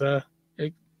like it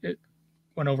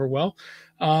went over well.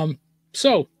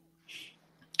 So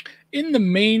in the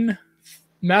main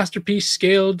Masterpiece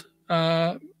scaled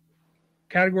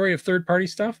category of third-party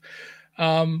stuff,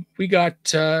 we got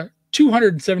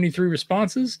 273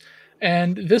 responses,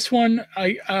 and this one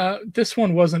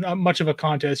wasn't much of a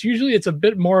contest. Usually it's a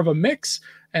bit more of a mix,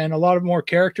 and a lot of more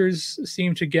characters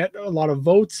seem to get a lot of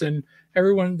votes, and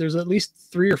there's at least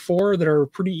 3 or 4 that are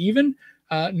pretty even.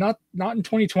 Not in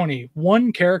 2020.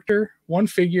 One character, one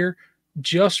figure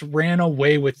just ran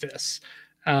away with this.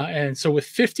 And so with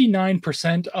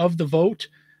 59% of the vote,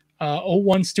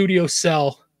 01 Studio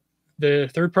Cell,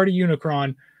 the third-party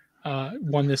Unicron,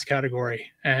 won this category.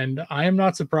 And I am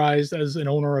not surprised as an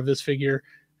owner of this figure.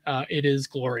 It is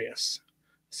glorious.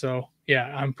 So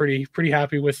yeah, I'm pretty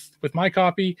happy with my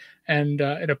copy, and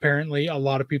apparently a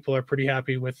lot of people are pretty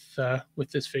happy with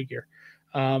this figure.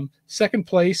 Second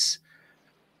place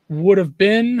would have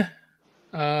been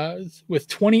with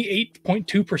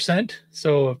 28.2%,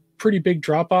 so a pretty big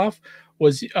drop off,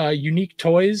 was Unique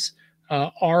Toys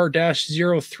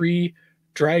R-03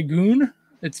 Dragoon.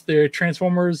 It's the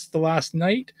Transformers The Last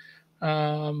Night.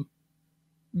 It's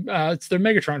their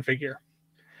Megatron figure.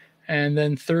 And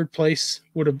then third place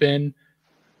would have been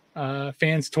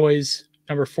Fans Toys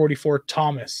number 44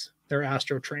 Thomas, their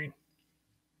Astro Train.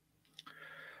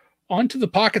 On to the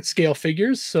pocket scale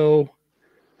figures. So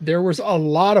there was a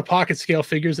lot of pocket scale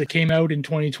figures that came out in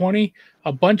 2020.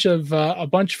 A bunch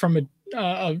from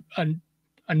a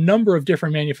number of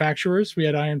different manufacturers. We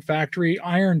had Iron Factory,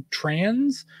 Iron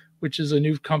Trans, which is a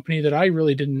new company that I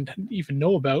really didn't even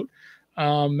know about.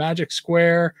 Magic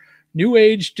Square, New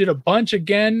Age did a bunch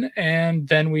again, and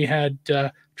then we had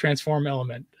Transform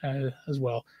Element as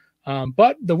well.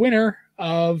 But the winner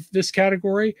of this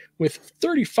category, with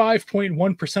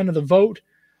 35.1% of the vote,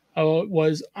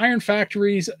 was Iron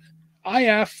Factory's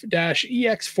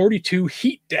IF-EX42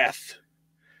 Heat Death.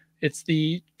 It's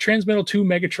the Transmetal 2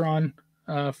 Megatron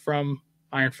from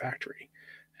Iron Factory.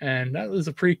 And that was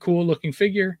a pretty cool looking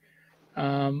figure.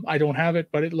 I don't have it,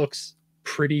 but it looks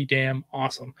pretty damn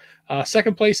awesome.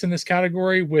 Second place in this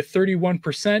category with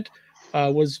 31%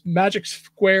 was Magic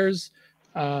Square's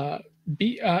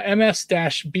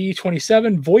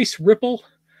MS-B27 Voice Ripple.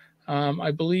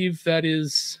 I believe that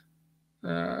is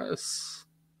it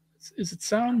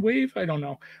Soundwave? I don't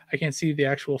know. I can't see the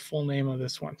actual full name of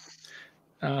this one.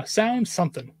 Sound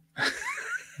something.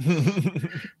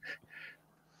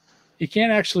 You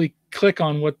can't actually click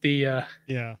on what the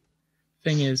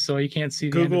thing is, so you can't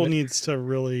see. Google needs to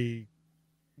really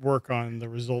work on the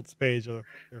results page of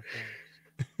their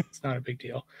phone. It's not a big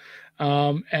deal.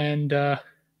 And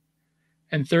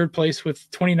third place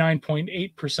with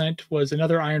 29.8% was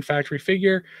another Iron Factory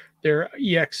figure, their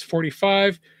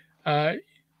EX45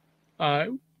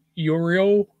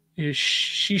 Yorio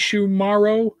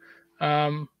Shishumaro,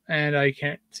 and I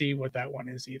can't see what that one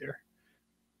is either.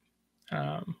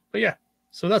 But yeah,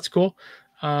 so that's cool.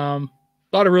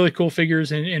 lot of really cool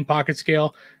figures in pocket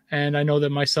scale. And I know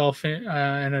that myself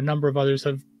and a number of others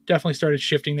have definitely started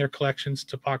shifting their collections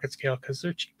to pocket scale because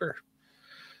they're cheaper.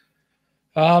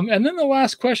 And then the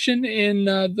last question in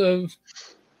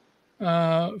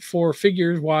for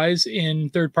figures wise in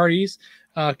third parties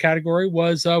category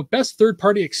was best third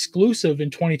party exclusive in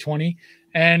 2020.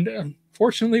 And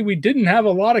unfortunately, we didn't have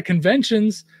a lot of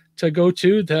conventions to go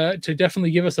to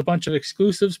definitely give us a bunch of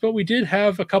exclusives, but we did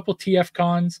have a couple TF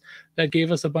cons that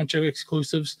gave us a bunch of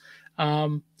exclusives.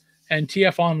 And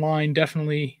TFCon Online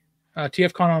definitely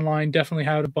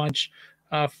had a bunch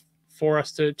for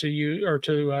us to use or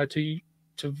to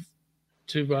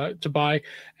buy.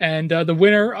 And the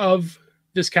winner of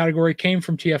this category came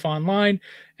from TF Online,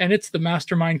 and it's the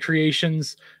Mastermind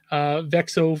Creations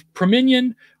Vexo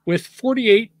Prominion with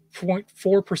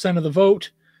 48.4% of the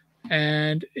vote.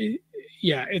 And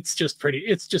yeah, it's just pretty.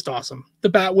 It's just awesome. The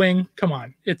Batwing, come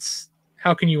on.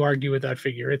 How can you argue with that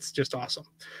figure? It's just awesome.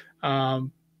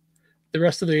 The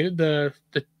rest of the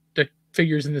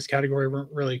figures in this category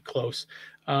weren't really close.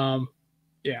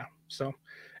 Yeah, so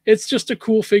it's just a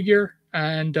cool figure.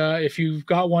 And if you've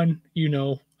got one,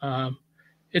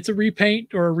 it's a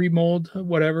repaint or a remold,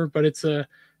 whatever, but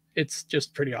it's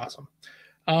just pretty awesome.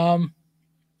 Let's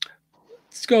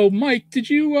go, Mike. Did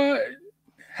you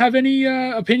have any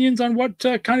opinions on what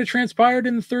kind of transpired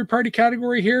in the third party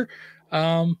category here?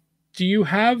 Do you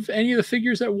have any of the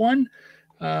figures that won,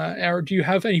 or do you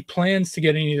have any plans to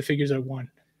get any of the figures that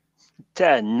won?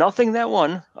 Nothing that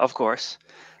won, of course.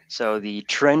 So the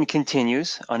trend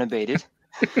continues unabated.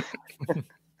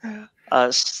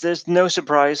 There's no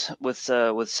surprise with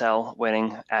Cell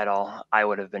winning at all. I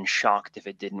would have been shocked if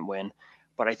it didn't win.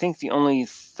 But I think the only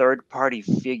third-party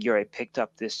figure I picked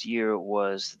up this year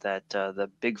was that the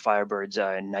Big Firebirds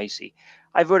Nicey.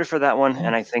 I voted for that one,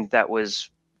 and I think that was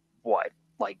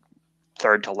like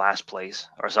third to last place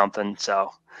or something.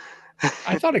 So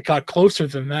I thought it got closer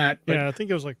than that. Yeah, I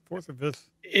think it was like fourth or fifth.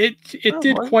 It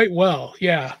did quite well.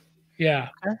 Yeah.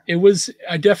 It was.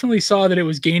 I definitely saw that it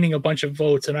was gaining a bunch of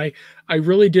votes, and I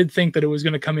really did think that it was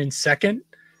going to come in second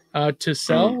to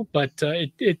Cell, but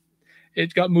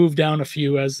it got moved down a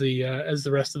few as the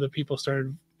rest of the people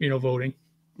started voting.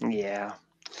 Yeah.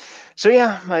 So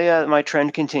yeah, my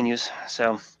trend continues.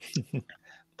 So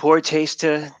poor taste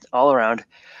all around.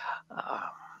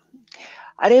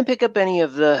 I didn't pick up any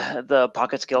of the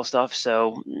pocket scale stuff,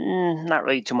 so not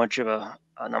really too much of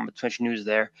not much news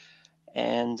there.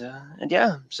 And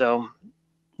yeah, so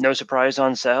no surprise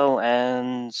on Cell,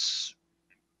 and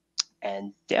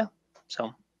yeah,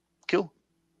 so cool.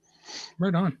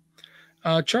 Right on.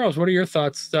 Charles, what are your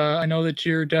thoughts? I know that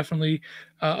you're definitely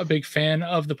a big fan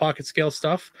of the pocket scale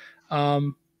stuff,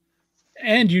 and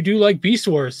you do like Beast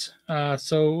Wars.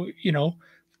 So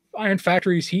Iron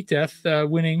Factory's Heat Death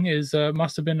winning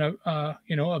must have been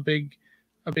a big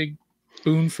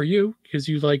boon for you because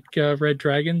you like Red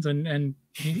Dragons and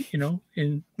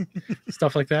in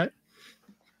stuff like that.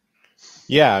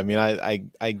 Yeah, I mean,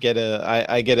 I get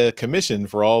a commission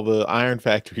for all the Iron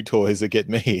Factory toys that get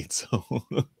made, so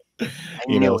I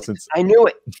knew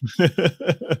it.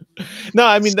 No,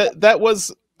 I mean that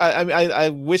was. I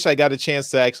wish I got a chance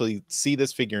to actually see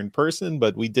this figure in person,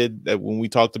 but we did when we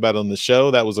talked about it on the show.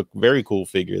 That was a very cool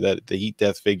figure, that the Heat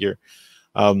Death figure.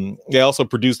 They also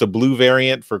produced a blue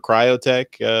variant for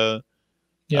Cryotech.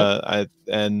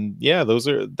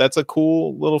 That's a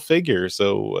cool little figure.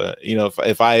 So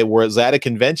if I was at a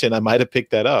convention, I might have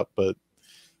picked that up, but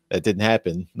that didn't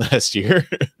happen last year.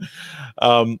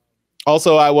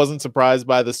 Also, I wasn't surprised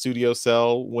by the Studio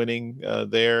Cell winning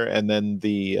there, and then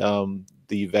the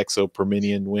Vexo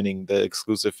Prominion winning the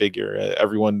exclusive figure.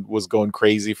 Everyone was going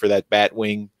crazy for that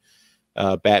Batwing,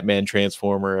 Batman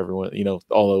Transformer. Everyone,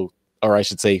 or I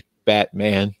should say,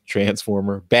 Batman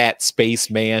Transformer, Bat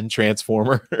Spaceman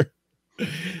Transformer.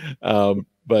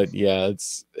 But yeah,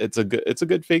 it's a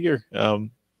good figure. And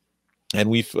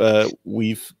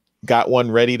we've got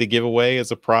one ready to give away as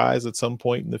a prize at some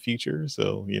point in the future.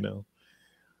 So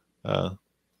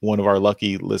one of our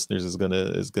lucky listeners is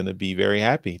gonna be very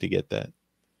happy to get that.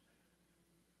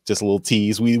 Just a little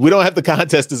tease. We don't have the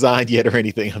contest designed yet or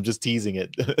anything. I'm just teasing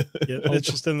it. Yeah, it's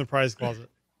just in the prize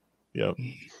closet. Yep.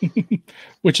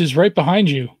 Which is right behind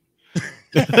you.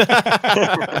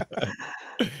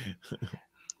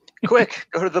 Quick,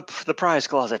 go to the prize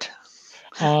closet.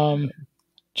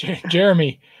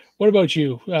 Jeremy, what about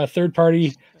you? Third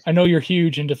party. I know you're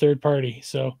huge into third party,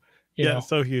 so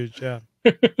so huge. Yeah.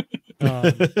 No,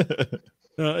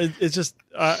 it's just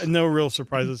no real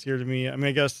surprises here to me. I mean,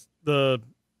 I guess the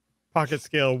pocket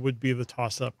scale would be the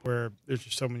toss up where there's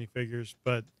just so many figures,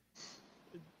 but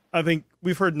I think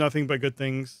we've heard nothing but good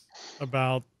things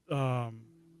about the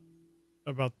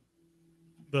what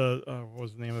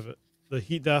was the name of it? The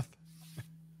heat death.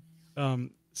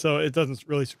 So it doesn't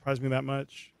really surprise me that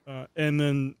much. And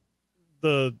then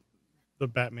the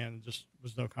Batman just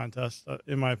was no contest,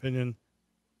 in my opinion.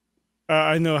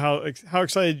 I know how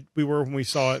excited we were when we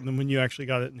saw it, and then when you actually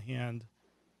got it in hand.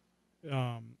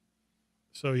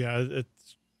 So yeah,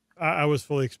 I was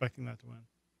fully expecting that to win.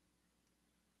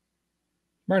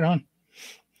 Right on.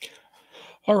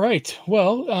 All right.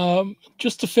 Well,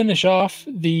 just to finish off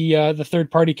the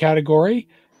third party category,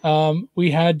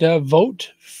 we had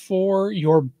vote for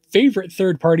your favorite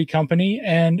third party company,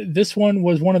 and this one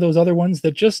was one of those other ones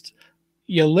that just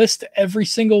you list every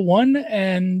single one,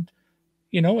 and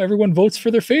everyone votes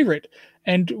for their favorite.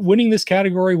 And winning this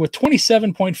category with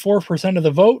 27.4% of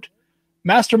the vote,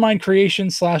 Mastermind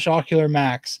Creations / Ocular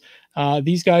Max.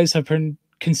 These guys have been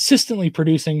consistently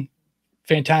producing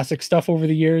fantastic stuff over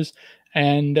the years,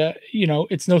 and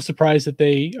it's no surprise that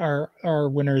they are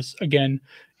winners again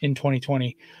in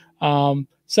 2020.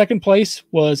 Second place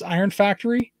was Iron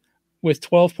Factory with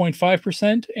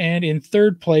 12.5%, and in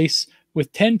third place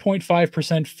with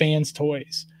 10.5% Fans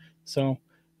Toys. So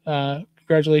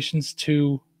congratulations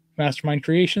to Mastermind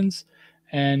Creations,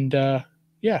 and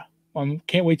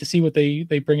can't wait to see what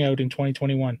they bring out in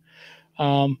 2021.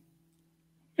 We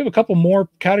have a couple more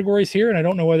categories here, and I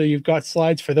don't know whether you've got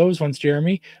slides for those ones,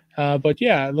 Jeremy. But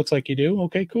yeah, it looks like you do.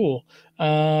 Okay, cool.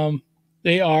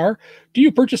 They are: do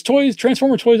you purchase toys,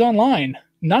 Transformer toys online?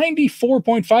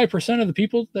 94.5% of the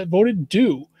people that voted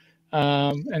do,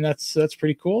 and that's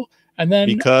pretty cool. And then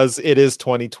because it is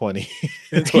 2020,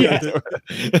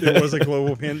 it was a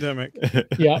global pandemic.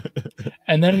 Yeah.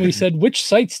 And then we said, which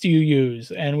sites do you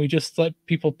use? And we just let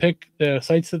people pick the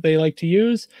sites that they like to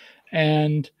use.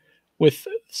 And with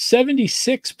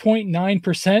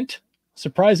 76.9%,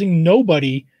 surprising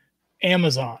nobody,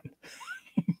 Amazon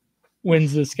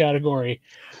wins this category.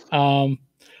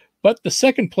 But the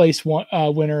second place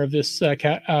winner of this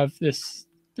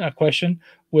question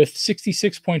with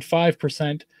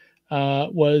 66.5%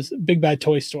 was Big Bad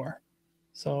Toy Store.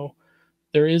 So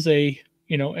there is an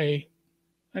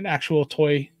actual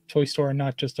toy store and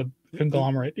not just a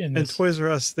conglomerate in this. And Toys R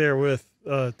Us there with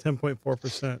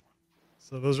 10.4%.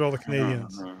 So those are all the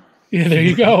Canadians. Yeah, there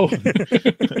you go.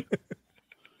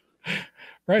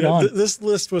 Right on. This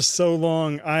list was so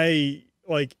long. In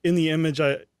the image,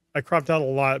 I cropped out a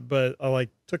lot, but I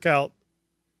took out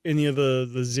any of the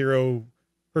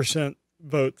 0%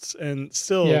 votes, and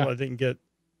still I didn't get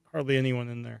hardly anyone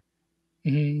in there.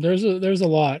 Mm-hmm. There's a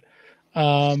lot.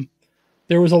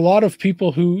 There was a lot of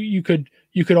people who you could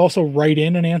also write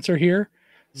in an answer here.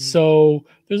 Mm-hmm. So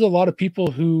there's a lot of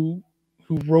people who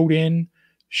wrote in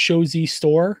Show Z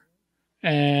Store,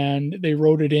 and they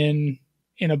wrote it in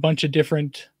a bunch of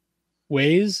different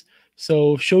ways.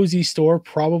 So Show Z Store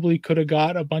probably could have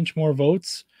got a bunch more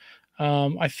votes.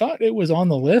 I thought it was on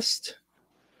the list,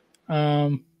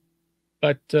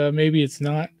 but maybe it's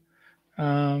not.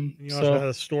 You also had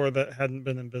a store that hadn't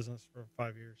been in business for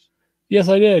 5 years. Yes,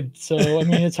 I did. So, I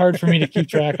mean, it's hard for me to keep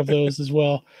track of those as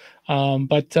well. So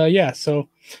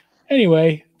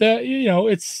anyway, we'll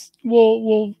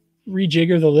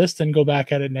rejigger the list and go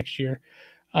back at it next year.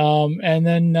 And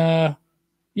then,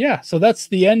 so that's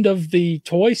the end of the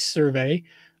toy survey.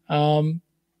 Go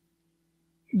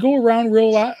around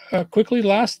real quickly.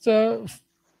 Last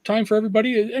time for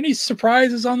everybody. Any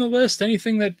surprises on the list?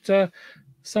 Anything that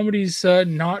somebody's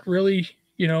not really,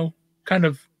 kind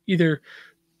of either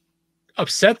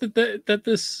upset that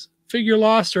this figure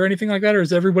lost or anything like that, or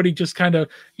is everybody just kind of,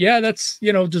 that's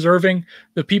deserving?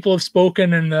 The people have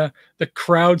spoken, and the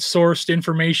crowdsourced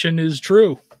information is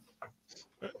true.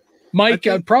 Mike,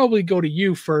 I'd probably go to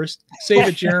you first. Save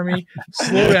it, Jeremy.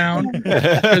 Slow down.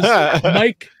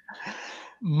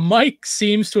 Mike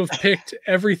seems to have picked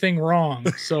everything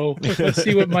wrong. So let's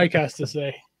see what Mike has to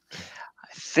say.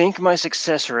 I think my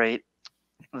success rate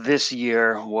this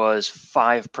year was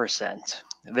 5%.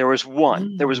 There was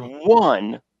one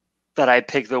that I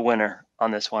picked the winner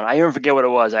on this one. I even forget what it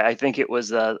was. I think it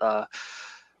was it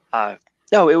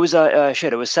was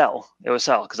Cell. It was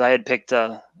Cell, because I had picked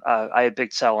Cell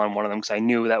on one of them, because I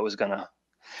knew that was gonna.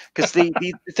 Because the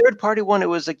third party one, it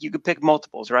was like you could pick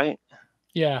multiples, right?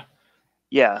 Yeah.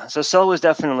 Yeah. So Cell was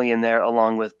definitely in there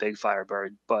along with Big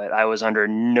Firebird, but I was under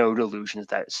no delusions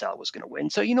that Cell was gonna win.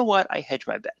 So you know what? I hedged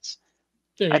my bets.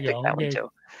 I picked that one too.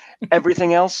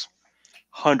 Everything else,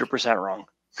 100% wrong.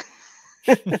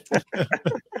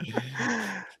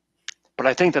 But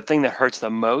I think the thing that hurts the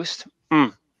most,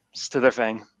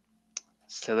 Slitherfang.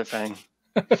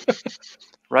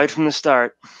 Right from the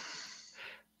start.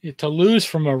 to lose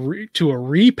from to a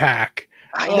repack.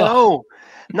 I know.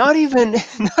 Not even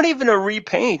a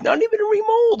repaint, not even a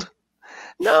remold.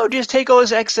 No, just take all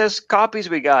those excess copies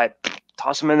we got,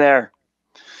 toss them in there.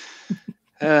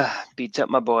 Beats up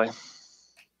my boy.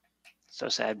 So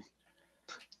sad.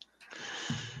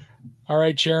 All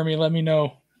right, Jeremy, let me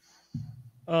know.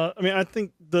 I mean, I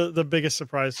think the biggest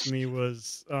surprise to me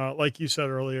was, like you said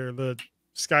earlier, the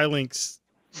Skylinks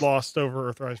lost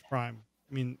over Earthrise Prime.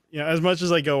 I mean, as much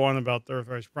as I go on about the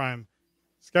Earthrise Prime,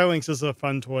 Skylinks is a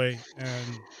fun toy,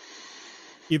 and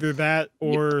either that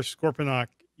or Scorponok,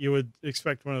 you would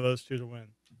expect one of those two to win.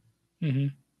 Mm-hmm.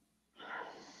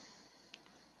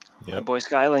 My boy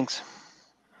Skylinks.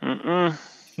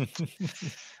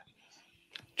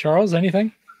 Charles,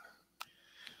 anything?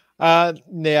 I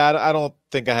don't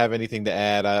think I have anything to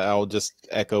add. I'll just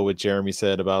echo what Jeremy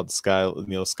said about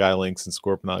Skylinks and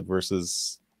Scorponok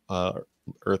versus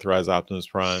Earthrise Optimus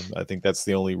Prime. I think that's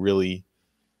the only really,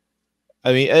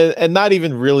 I mean, and not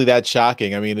even really that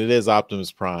shocking. I mean, it is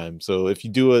Optimus Prime. So if you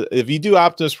do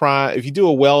Optimus Prime, if you do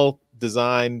a well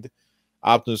designed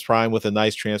Optimus Prime with a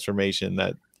nice transformation,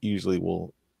 that usually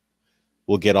will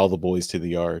get all the boys to the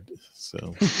yard.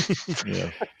 So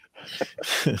yeah.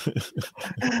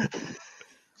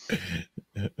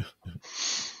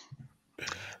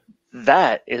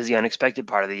 That is the unexpected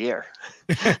part of the year.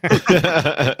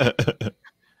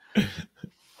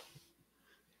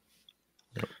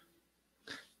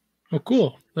 Oh,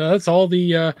 cool. That's all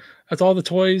the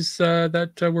toys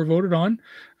that were voted on.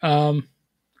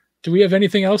 Do we have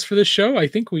anything else for this show? I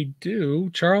think we do.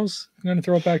 Charles, I'm going to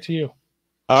throw it back to you.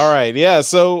 All right. Yeah.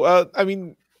 So, I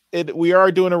mean, we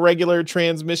are doing a regular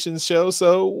transmissions show,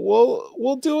 so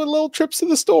we'll do a little trips to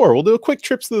the store. We'll do a quick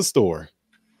trips to the store.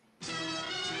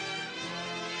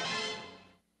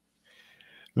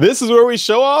 This is where we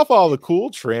show off all the cool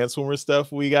Transformer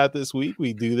stuff we got this week.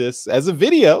 We do this as a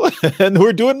video, and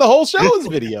we're doing the whole show as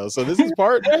video. So this is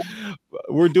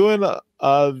we're doing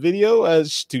a video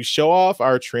as to show off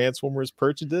our Transformers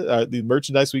the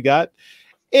merchandise we got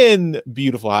in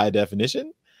beautiful high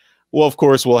definition. Well, of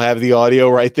course, we'll have the audio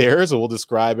right there, so we'll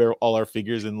describe all our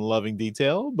figures in loving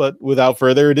detail. But without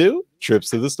further ado, trips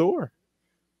to the store.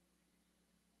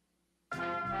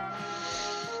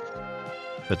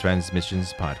 The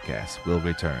Transmissions podcast will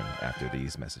return after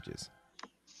these messages.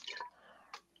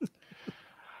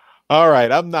 All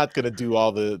right, I'm not going to do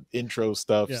all the intro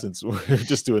stuff since we're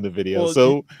just doing the video. Well,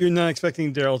 so you're not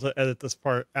expecting Daryl to edit this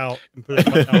part out and put it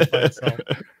out by itself.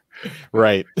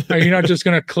 Right. Are you not just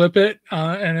going to clip it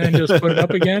and then just put it up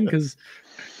again? Because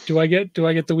do I get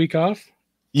the week off?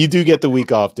 You do get the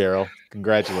week off, Daryl.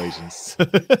 Congratulations.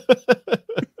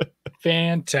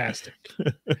 Fantastic.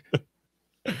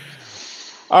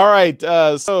 All right,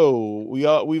 so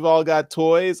we've all got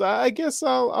toys. I guess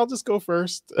I'll just go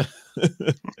first.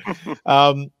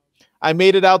 I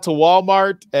made it out to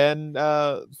Walmart and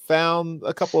found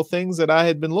a couple of things that I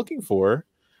had been looking for.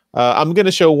 I'm going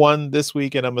to show one this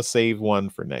week, and I'm going to save one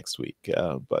for next week.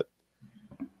 But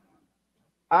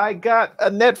I got a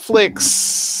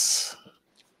Netflix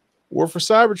War for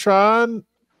Cybertron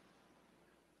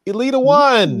Elita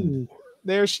 1. Ooh.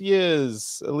 There she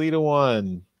is, Elita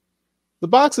 1. The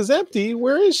box is empty.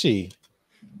 Where is she?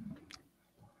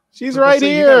 She's right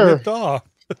here. You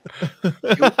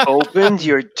opened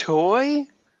your toy?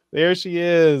 There she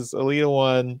is, Elita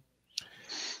 1.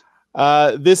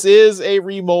 This is a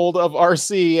remold of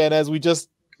RC, and as we just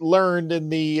learned in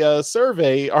the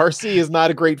survey, RC is not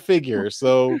a great figure.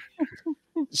 So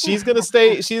she's gonna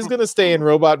stay in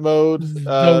robot mode.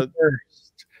 The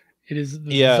worst. It is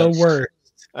the worst.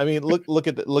 I mean, look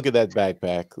at that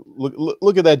backpack.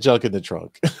 Look at that junk in the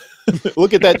trunk.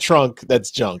 Look at that trunk. That's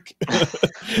junk.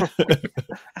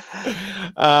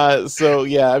 So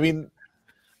yeah, I mean,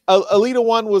 Elita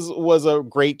 1 was a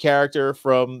great character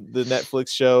from the Netflix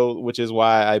show, which is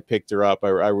why I picked her up. I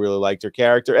really liked her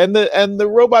character, and the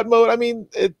robot mode. I mean,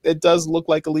 it does look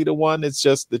like Elita 1. It's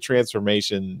just the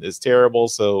transformation is terrible.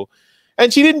 So,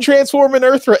 and she didn't transform in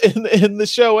in the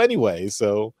show anyway.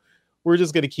 So we're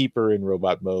just gonna keep her in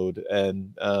robot mode.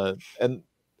 And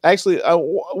actually,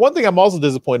 one thing I'm also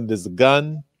disappointed is the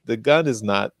gun. The gun is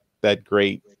not that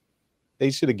great. They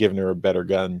should have given her a better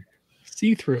gun.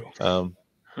 See through.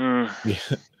 Yeah.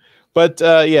 But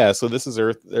yeah, so this is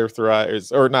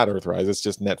Earthrise, or not Earthrise, it's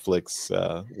just Netflix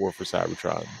War for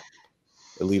Cybertron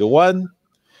Elita 1.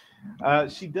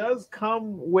 She does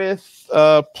come with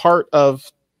part of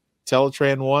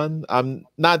Teletran 1. I'm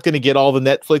not going to get all the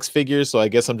Netflix figures, so I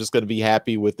guess I'm just going to be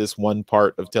happy with this one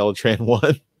part of Teletran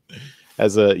 1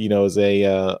 as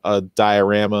a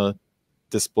diorama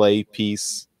display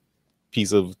piece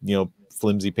of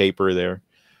flimsy paper there.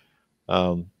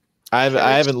 I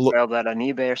haven't looked. Sell that on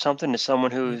eBay or something to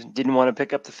someone who didn't want to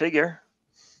pick up the figure.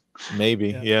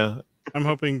 Maybe, yeah. I'm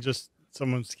hoping just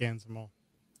someone scans them all.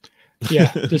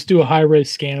 Yeah, just do a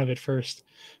high-res scan of it first.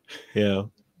 Yeah.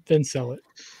 Then sell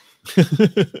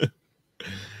it.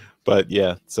 But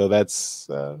yeah, so that's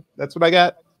what I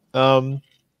got. Why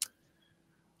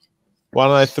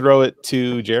don't I throw it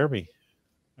to Jeremy?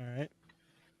 All right.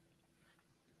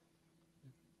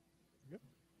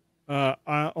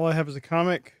 All I have is a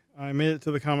comic. I made it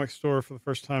to the comic store for the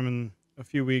first time in a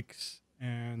few weeks,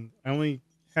 and I only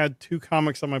had 2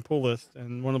 comics on my pull list,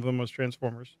 and one of them was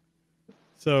Transformers.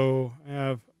 So I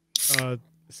have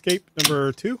Escape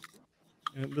number 2,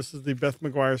 and this is the Beth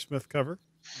McGuire Smith cover.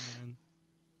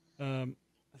 And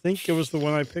I think it was the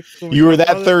one I picked. You were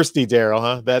that thirsty, Daryl,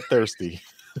 huh? That thirsty.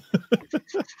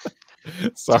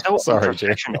 Sorry,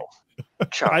 Jeremy.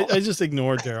 I just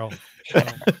ignored Daryl.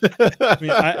 I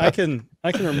mean, I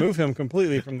can remove him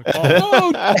completely from the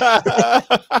call.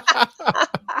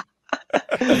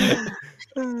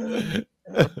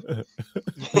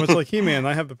 Much like He-Man,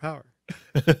 I have the power.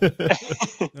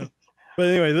 No. But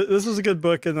anyway, this was a good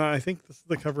book, and I think this is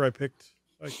the cover I picked.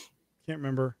 I can't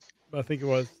remember, but I think it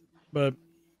was. But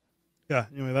yeah,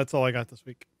 anyway, that's all I got this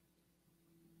week.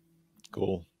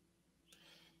 Cool.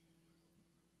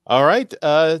 All right,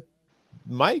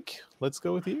 Mike, let's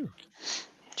go with you.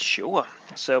 Sure.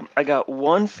 So I got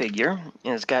one figure,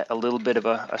 and it's got a little bit of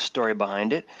a story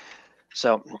behind it.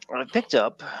 So I picked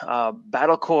up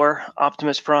Battle Core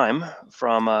Optimus Prime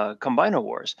from Combiner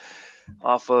Wars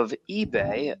off of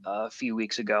eBay a few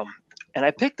weeks ago. And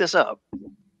I picked this up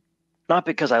not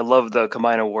because I love the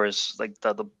Combiner Wars, like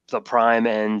the Prime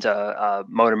and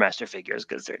Motormaster figures,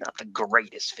 because they're not the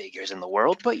greatest figures in the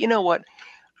world. But you know what?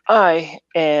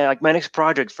 Like my next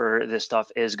project for this stuff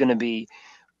is going to be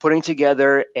putting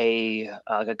together a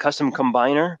custom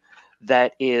combiner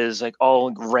that is like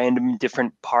all random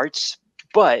different parts,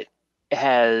 but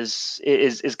is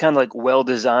kind of like well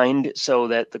designed so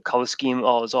that the color scheme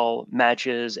all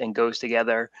matches and goes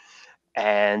together,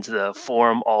 and the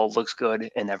form all looks good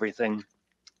and everything.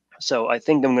 So I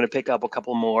think I'm going to pick up a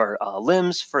couple more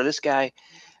limbs for this guy,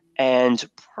 and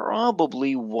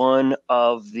probably one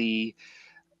of the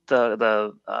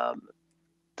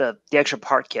extra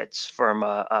part kits from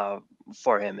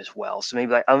for him as well. So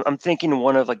maybe I'm thinking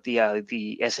one of like the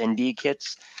SND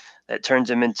kits that turns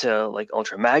him into like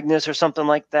Ultra Magnus or something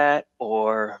like that,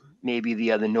 or maybe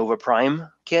the Nova Prime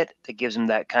kit that gives him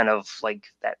that kind of like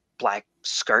that black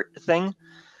skirt thing.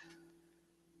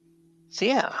 So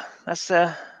yeah, that's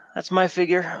my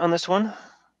figure on this one.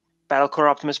 Battlecore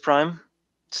Optimus Prime.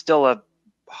 Still a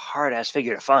hard ass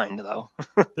figure to find though.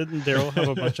 Didn't Daryl have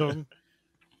a bunch of them?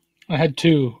 I had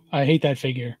 2. I hate that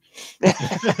figure.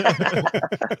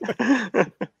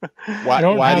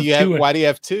 Why do you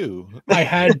have 2? I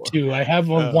had 2. I have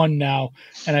one now,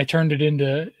 and I turned it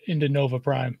into Nova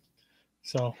Prime.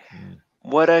 So,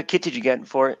 what kit did you get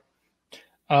for it?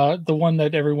 The one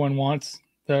that everyone wants,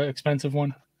 the expensive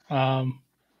one. I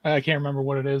can't remember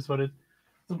what it is, but it's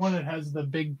the one that has the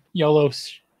big yellow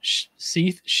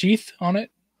sheath on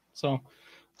it. So,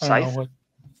 I don't know what.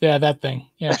 Yeah, that thing.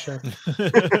 Yeah, sure.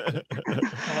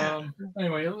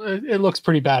 Anyway, it looks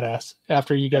pretty badass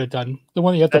after you get it done. The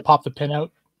one you have to pop the pin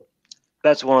out.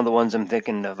 That's one of the ones I'm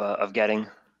thinking of getting.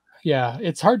 Yeah,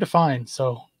 it's hard to find,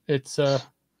 so it's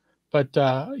but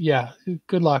yeah,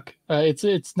 good luck.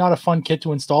 It's not a fun kit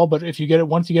to install, but if you get it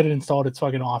once you get it installed, it's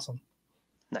fucking awesome.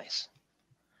 Nice.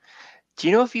 Do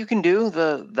you know if you can do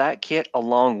that kit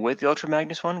along with the Ultra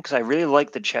Magnus one? Because I really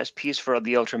like the chest piece for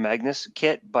the Ultra Magnus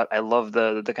kit, but I love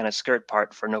the kind of skirt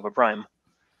part for Nova Prime.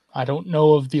 I don't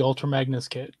know of the Ultra Magnus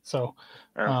kit, so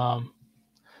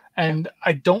and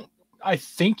I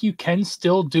think you can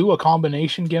still do a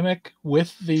combination gimmick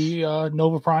with the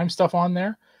Nova Prime stuff on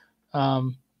there,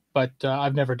 but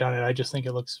I've never done it. I just think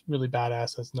it looks really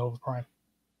badass as Nova Prime.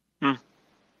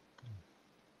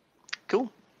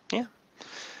 Cool. Yeah.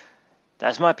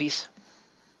 That's my piece.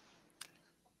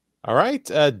 All right,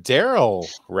 Daryl,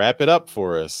 wrap it up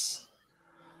for us.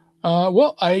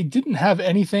 Well, I didn't have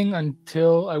anything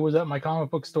until I was at my comic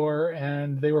book store,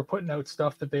 and they were putting out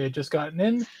stuff that they had just gotten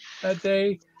in that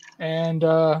day, and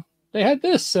they had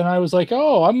this, and I was like,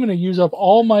 oh, I'm going to use up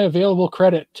all my available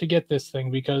credit to get this thing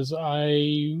because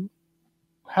I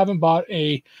haven't bought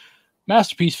a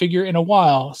Masterpiece figure in a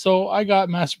while, so I got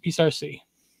Masterpiece RC.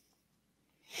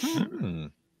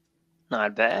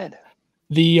 Not bad.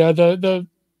 The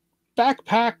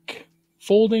backpack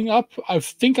folding up, I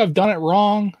think I've done it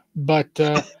wrong, but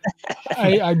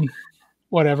I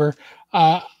whatever.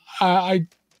 I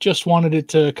just wanted it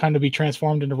to kind of be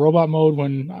transformed into robot mode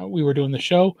when we were doing the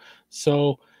show.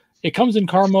 So it comes in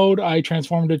car mode. I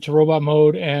transformed it to robot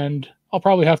mode, and I'll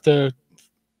probably have to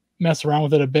mess around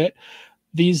with it a bit.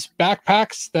 These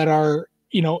backpacks that are,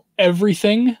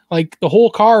 everything, like the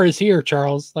whole car is here,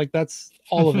 Charles. Like that's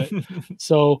all of it.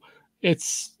 So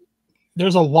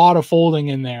there's a lot of folding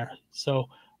in there. So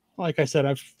like I said,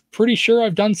 I'm pretty sure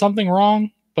I've done something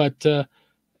wrong, but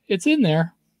it's in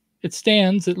there. It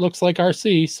stands. It looks like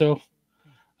RC. So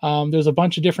there's a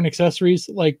bunch of different accessories,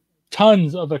 like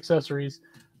tons of accessories.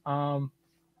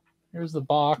 Here's the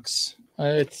box.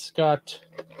 It's got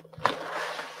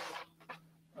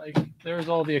there's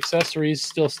all the accessories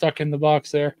still stuck in the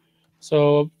box there.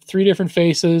 So 3 different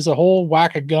faces, a whole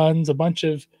whack of guns, a bunch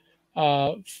of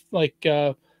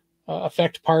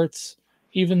effect parts,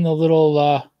 even the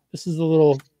little this is the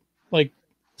little like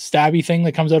stabby thing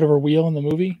that comes out of her wheel in the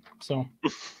movie. So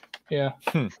yeah.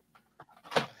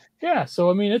 Yeah, so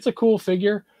I mean it's a cool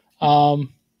figure. I'll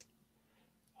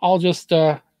just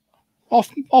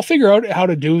I'll figure out how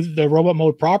to do the robot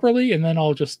mode properly, and then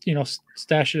I'll just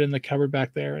stash it in the cupboard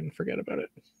back there and forget about it.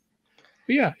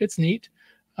 But yeah, it's neat.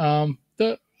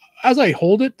 As I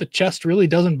hold it, the chest really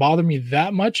doesn't bother me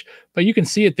that much, but you can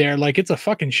see it there, like it's a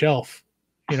fucking shelf,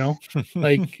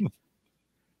 like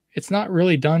it's not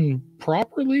really done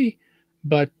properly,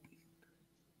 but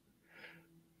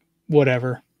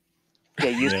whatever.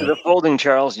 Get used to the folding,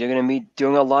 Charles. You're going to be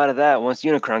doing a lot of that once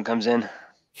Unicron comes in.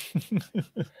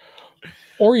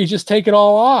 Or you just take it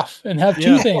all off and have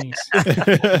 2 things.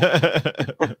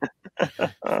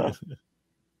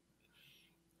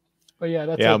 But yeah,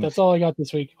 that's it. That's all I got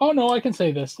this week. Oh no, I can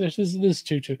say this. This is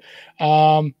too.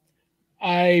 I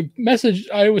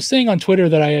was saying on Twitter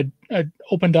that I had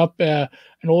opened up an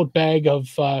old bag of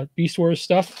Beast Wars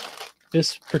stuff.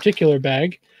 This particular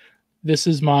bag, this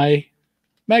is my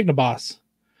Magnaboss.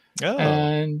 Oh,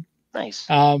 and nice.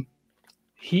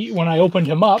 When I opened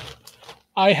him up,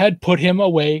 I had put him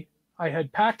away. I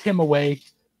had packed him away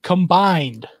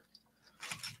combined.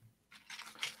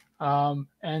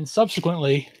 And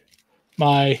subsequently,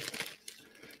 my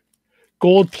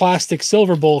gold plastic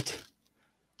Silverbolt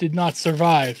did not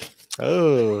survive.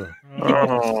 Oh.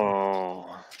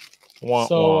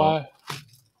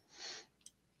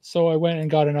 So I went and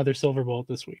got another Silverbolt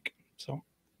this week. So.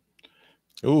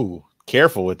 Ooh,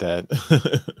 careful with that.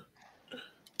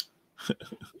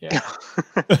 Yeah.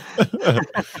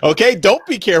 Okay, don't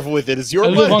be careful with it. It's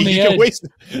your money. On the you edge. Can waste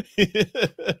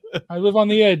it. I live on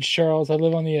the edge, Charles. I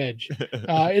live on the edge.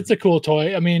 It's a cool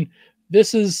toy. I mean,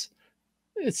 it's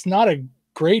not a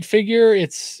great figure.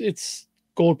 It's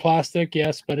gold plastic,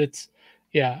 yes, but I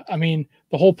mean,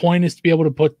 the whole point is to be able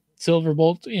to put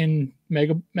Silverbolt in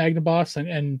Magnaboss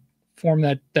and form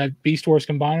that Beast Wars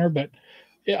combiner. But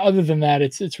other than that,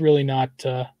 it's really not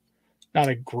a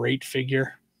great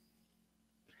figure.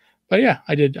 But yeah,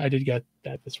 I did get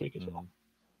that this week as well.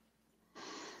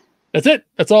 That's it.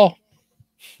 That's all.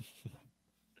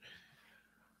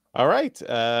 All right.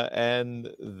 And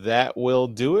that will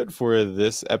do it for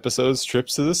this episode's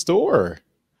Trips to the Store.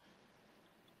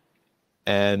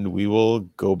 And we will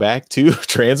go back to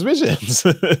Transmissions.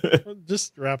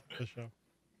 Just wrap the show.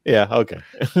 Yeah, okay.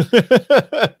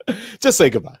 Just say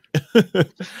goodbye.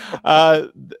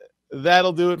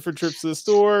 That'll do it for Trips to the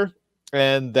Store.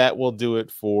 And that will do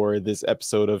it for this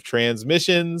episode of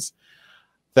Transmissions.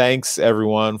 Thanks,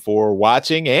 everyone, for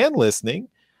watching and listening.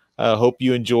 Hope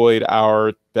you enjoyed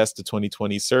our Best of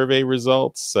 2020 survey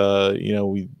results.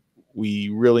 We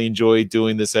really enjoy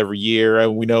doing this every year.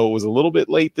 We know it was a little bit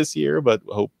late this year, but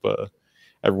hope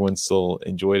everyone still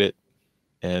enjoyed it.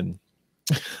 And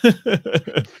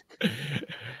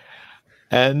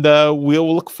and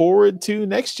we'll look forward to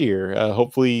next year.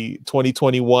 Hopefully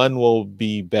 2021 will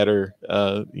be better,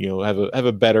 have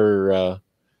a better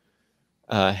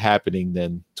happening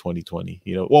than 2020.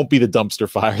 It won't be the dumpster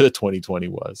fire that 2020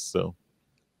 was. So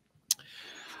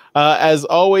as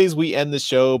always, we end the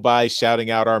show by shouting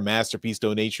out our Masterpiece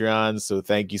Donatrons. So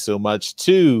thank you so much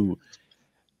to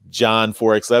John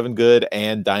 4x11 Good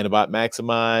and Dinobot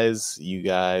Maximize. You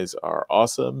guys are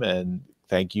awesome, and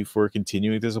thank you for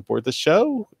continuing to support the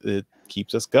show. It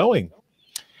keeps us going.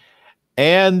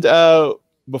 And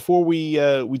before we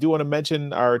do want to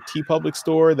mention our TeePublic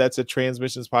store. That's at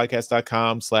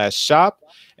transmissionspodcast.com/shop.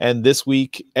 And this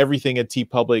week, everything at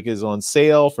TeePublic is on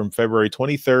sale from February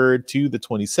 23rd to the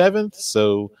 27th.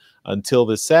 So until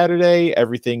this Saturday,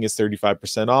 everything is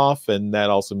 35% off. And that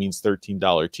also means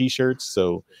 $13 t-shirts.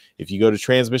 So if you go to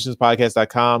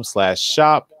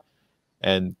transmissionspodcast.com/shop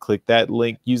and click that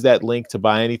link, use that link to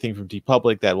buy anything from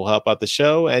TeePublic, that will help out the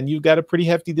show. And you've got a pretty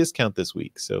hefty discount this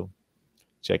week. So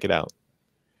check it out.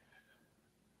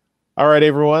 All right,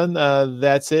 everyone.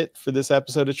 That's it for this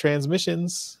episode of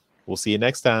Transmissions. We'll see you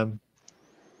next time.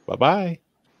 Bye-bye.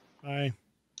 Bye.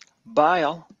 Bye,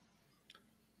 all.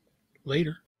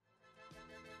 Later.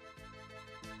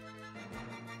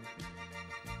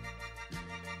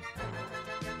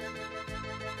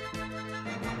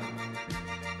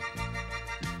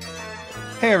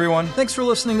 Hey everyone, thanks for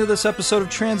listening to this episode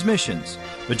of Transmissions.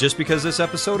 But just because this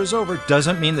episode is over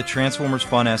doesn't mean the Transformers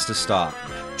fun has to stop.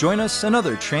 Join us and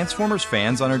other Transformers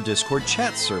fans on our Discord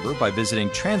chat server by visiting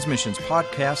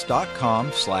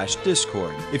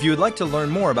transmissionspodcast.com/discord. If you would like to learn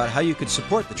more about how you could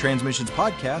support the Transmissions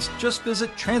podcast, just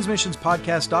visit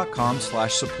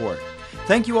transmissionspodcast.com/support.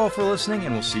 Thank you all for listening,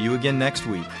 and we'll see you again next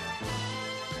week.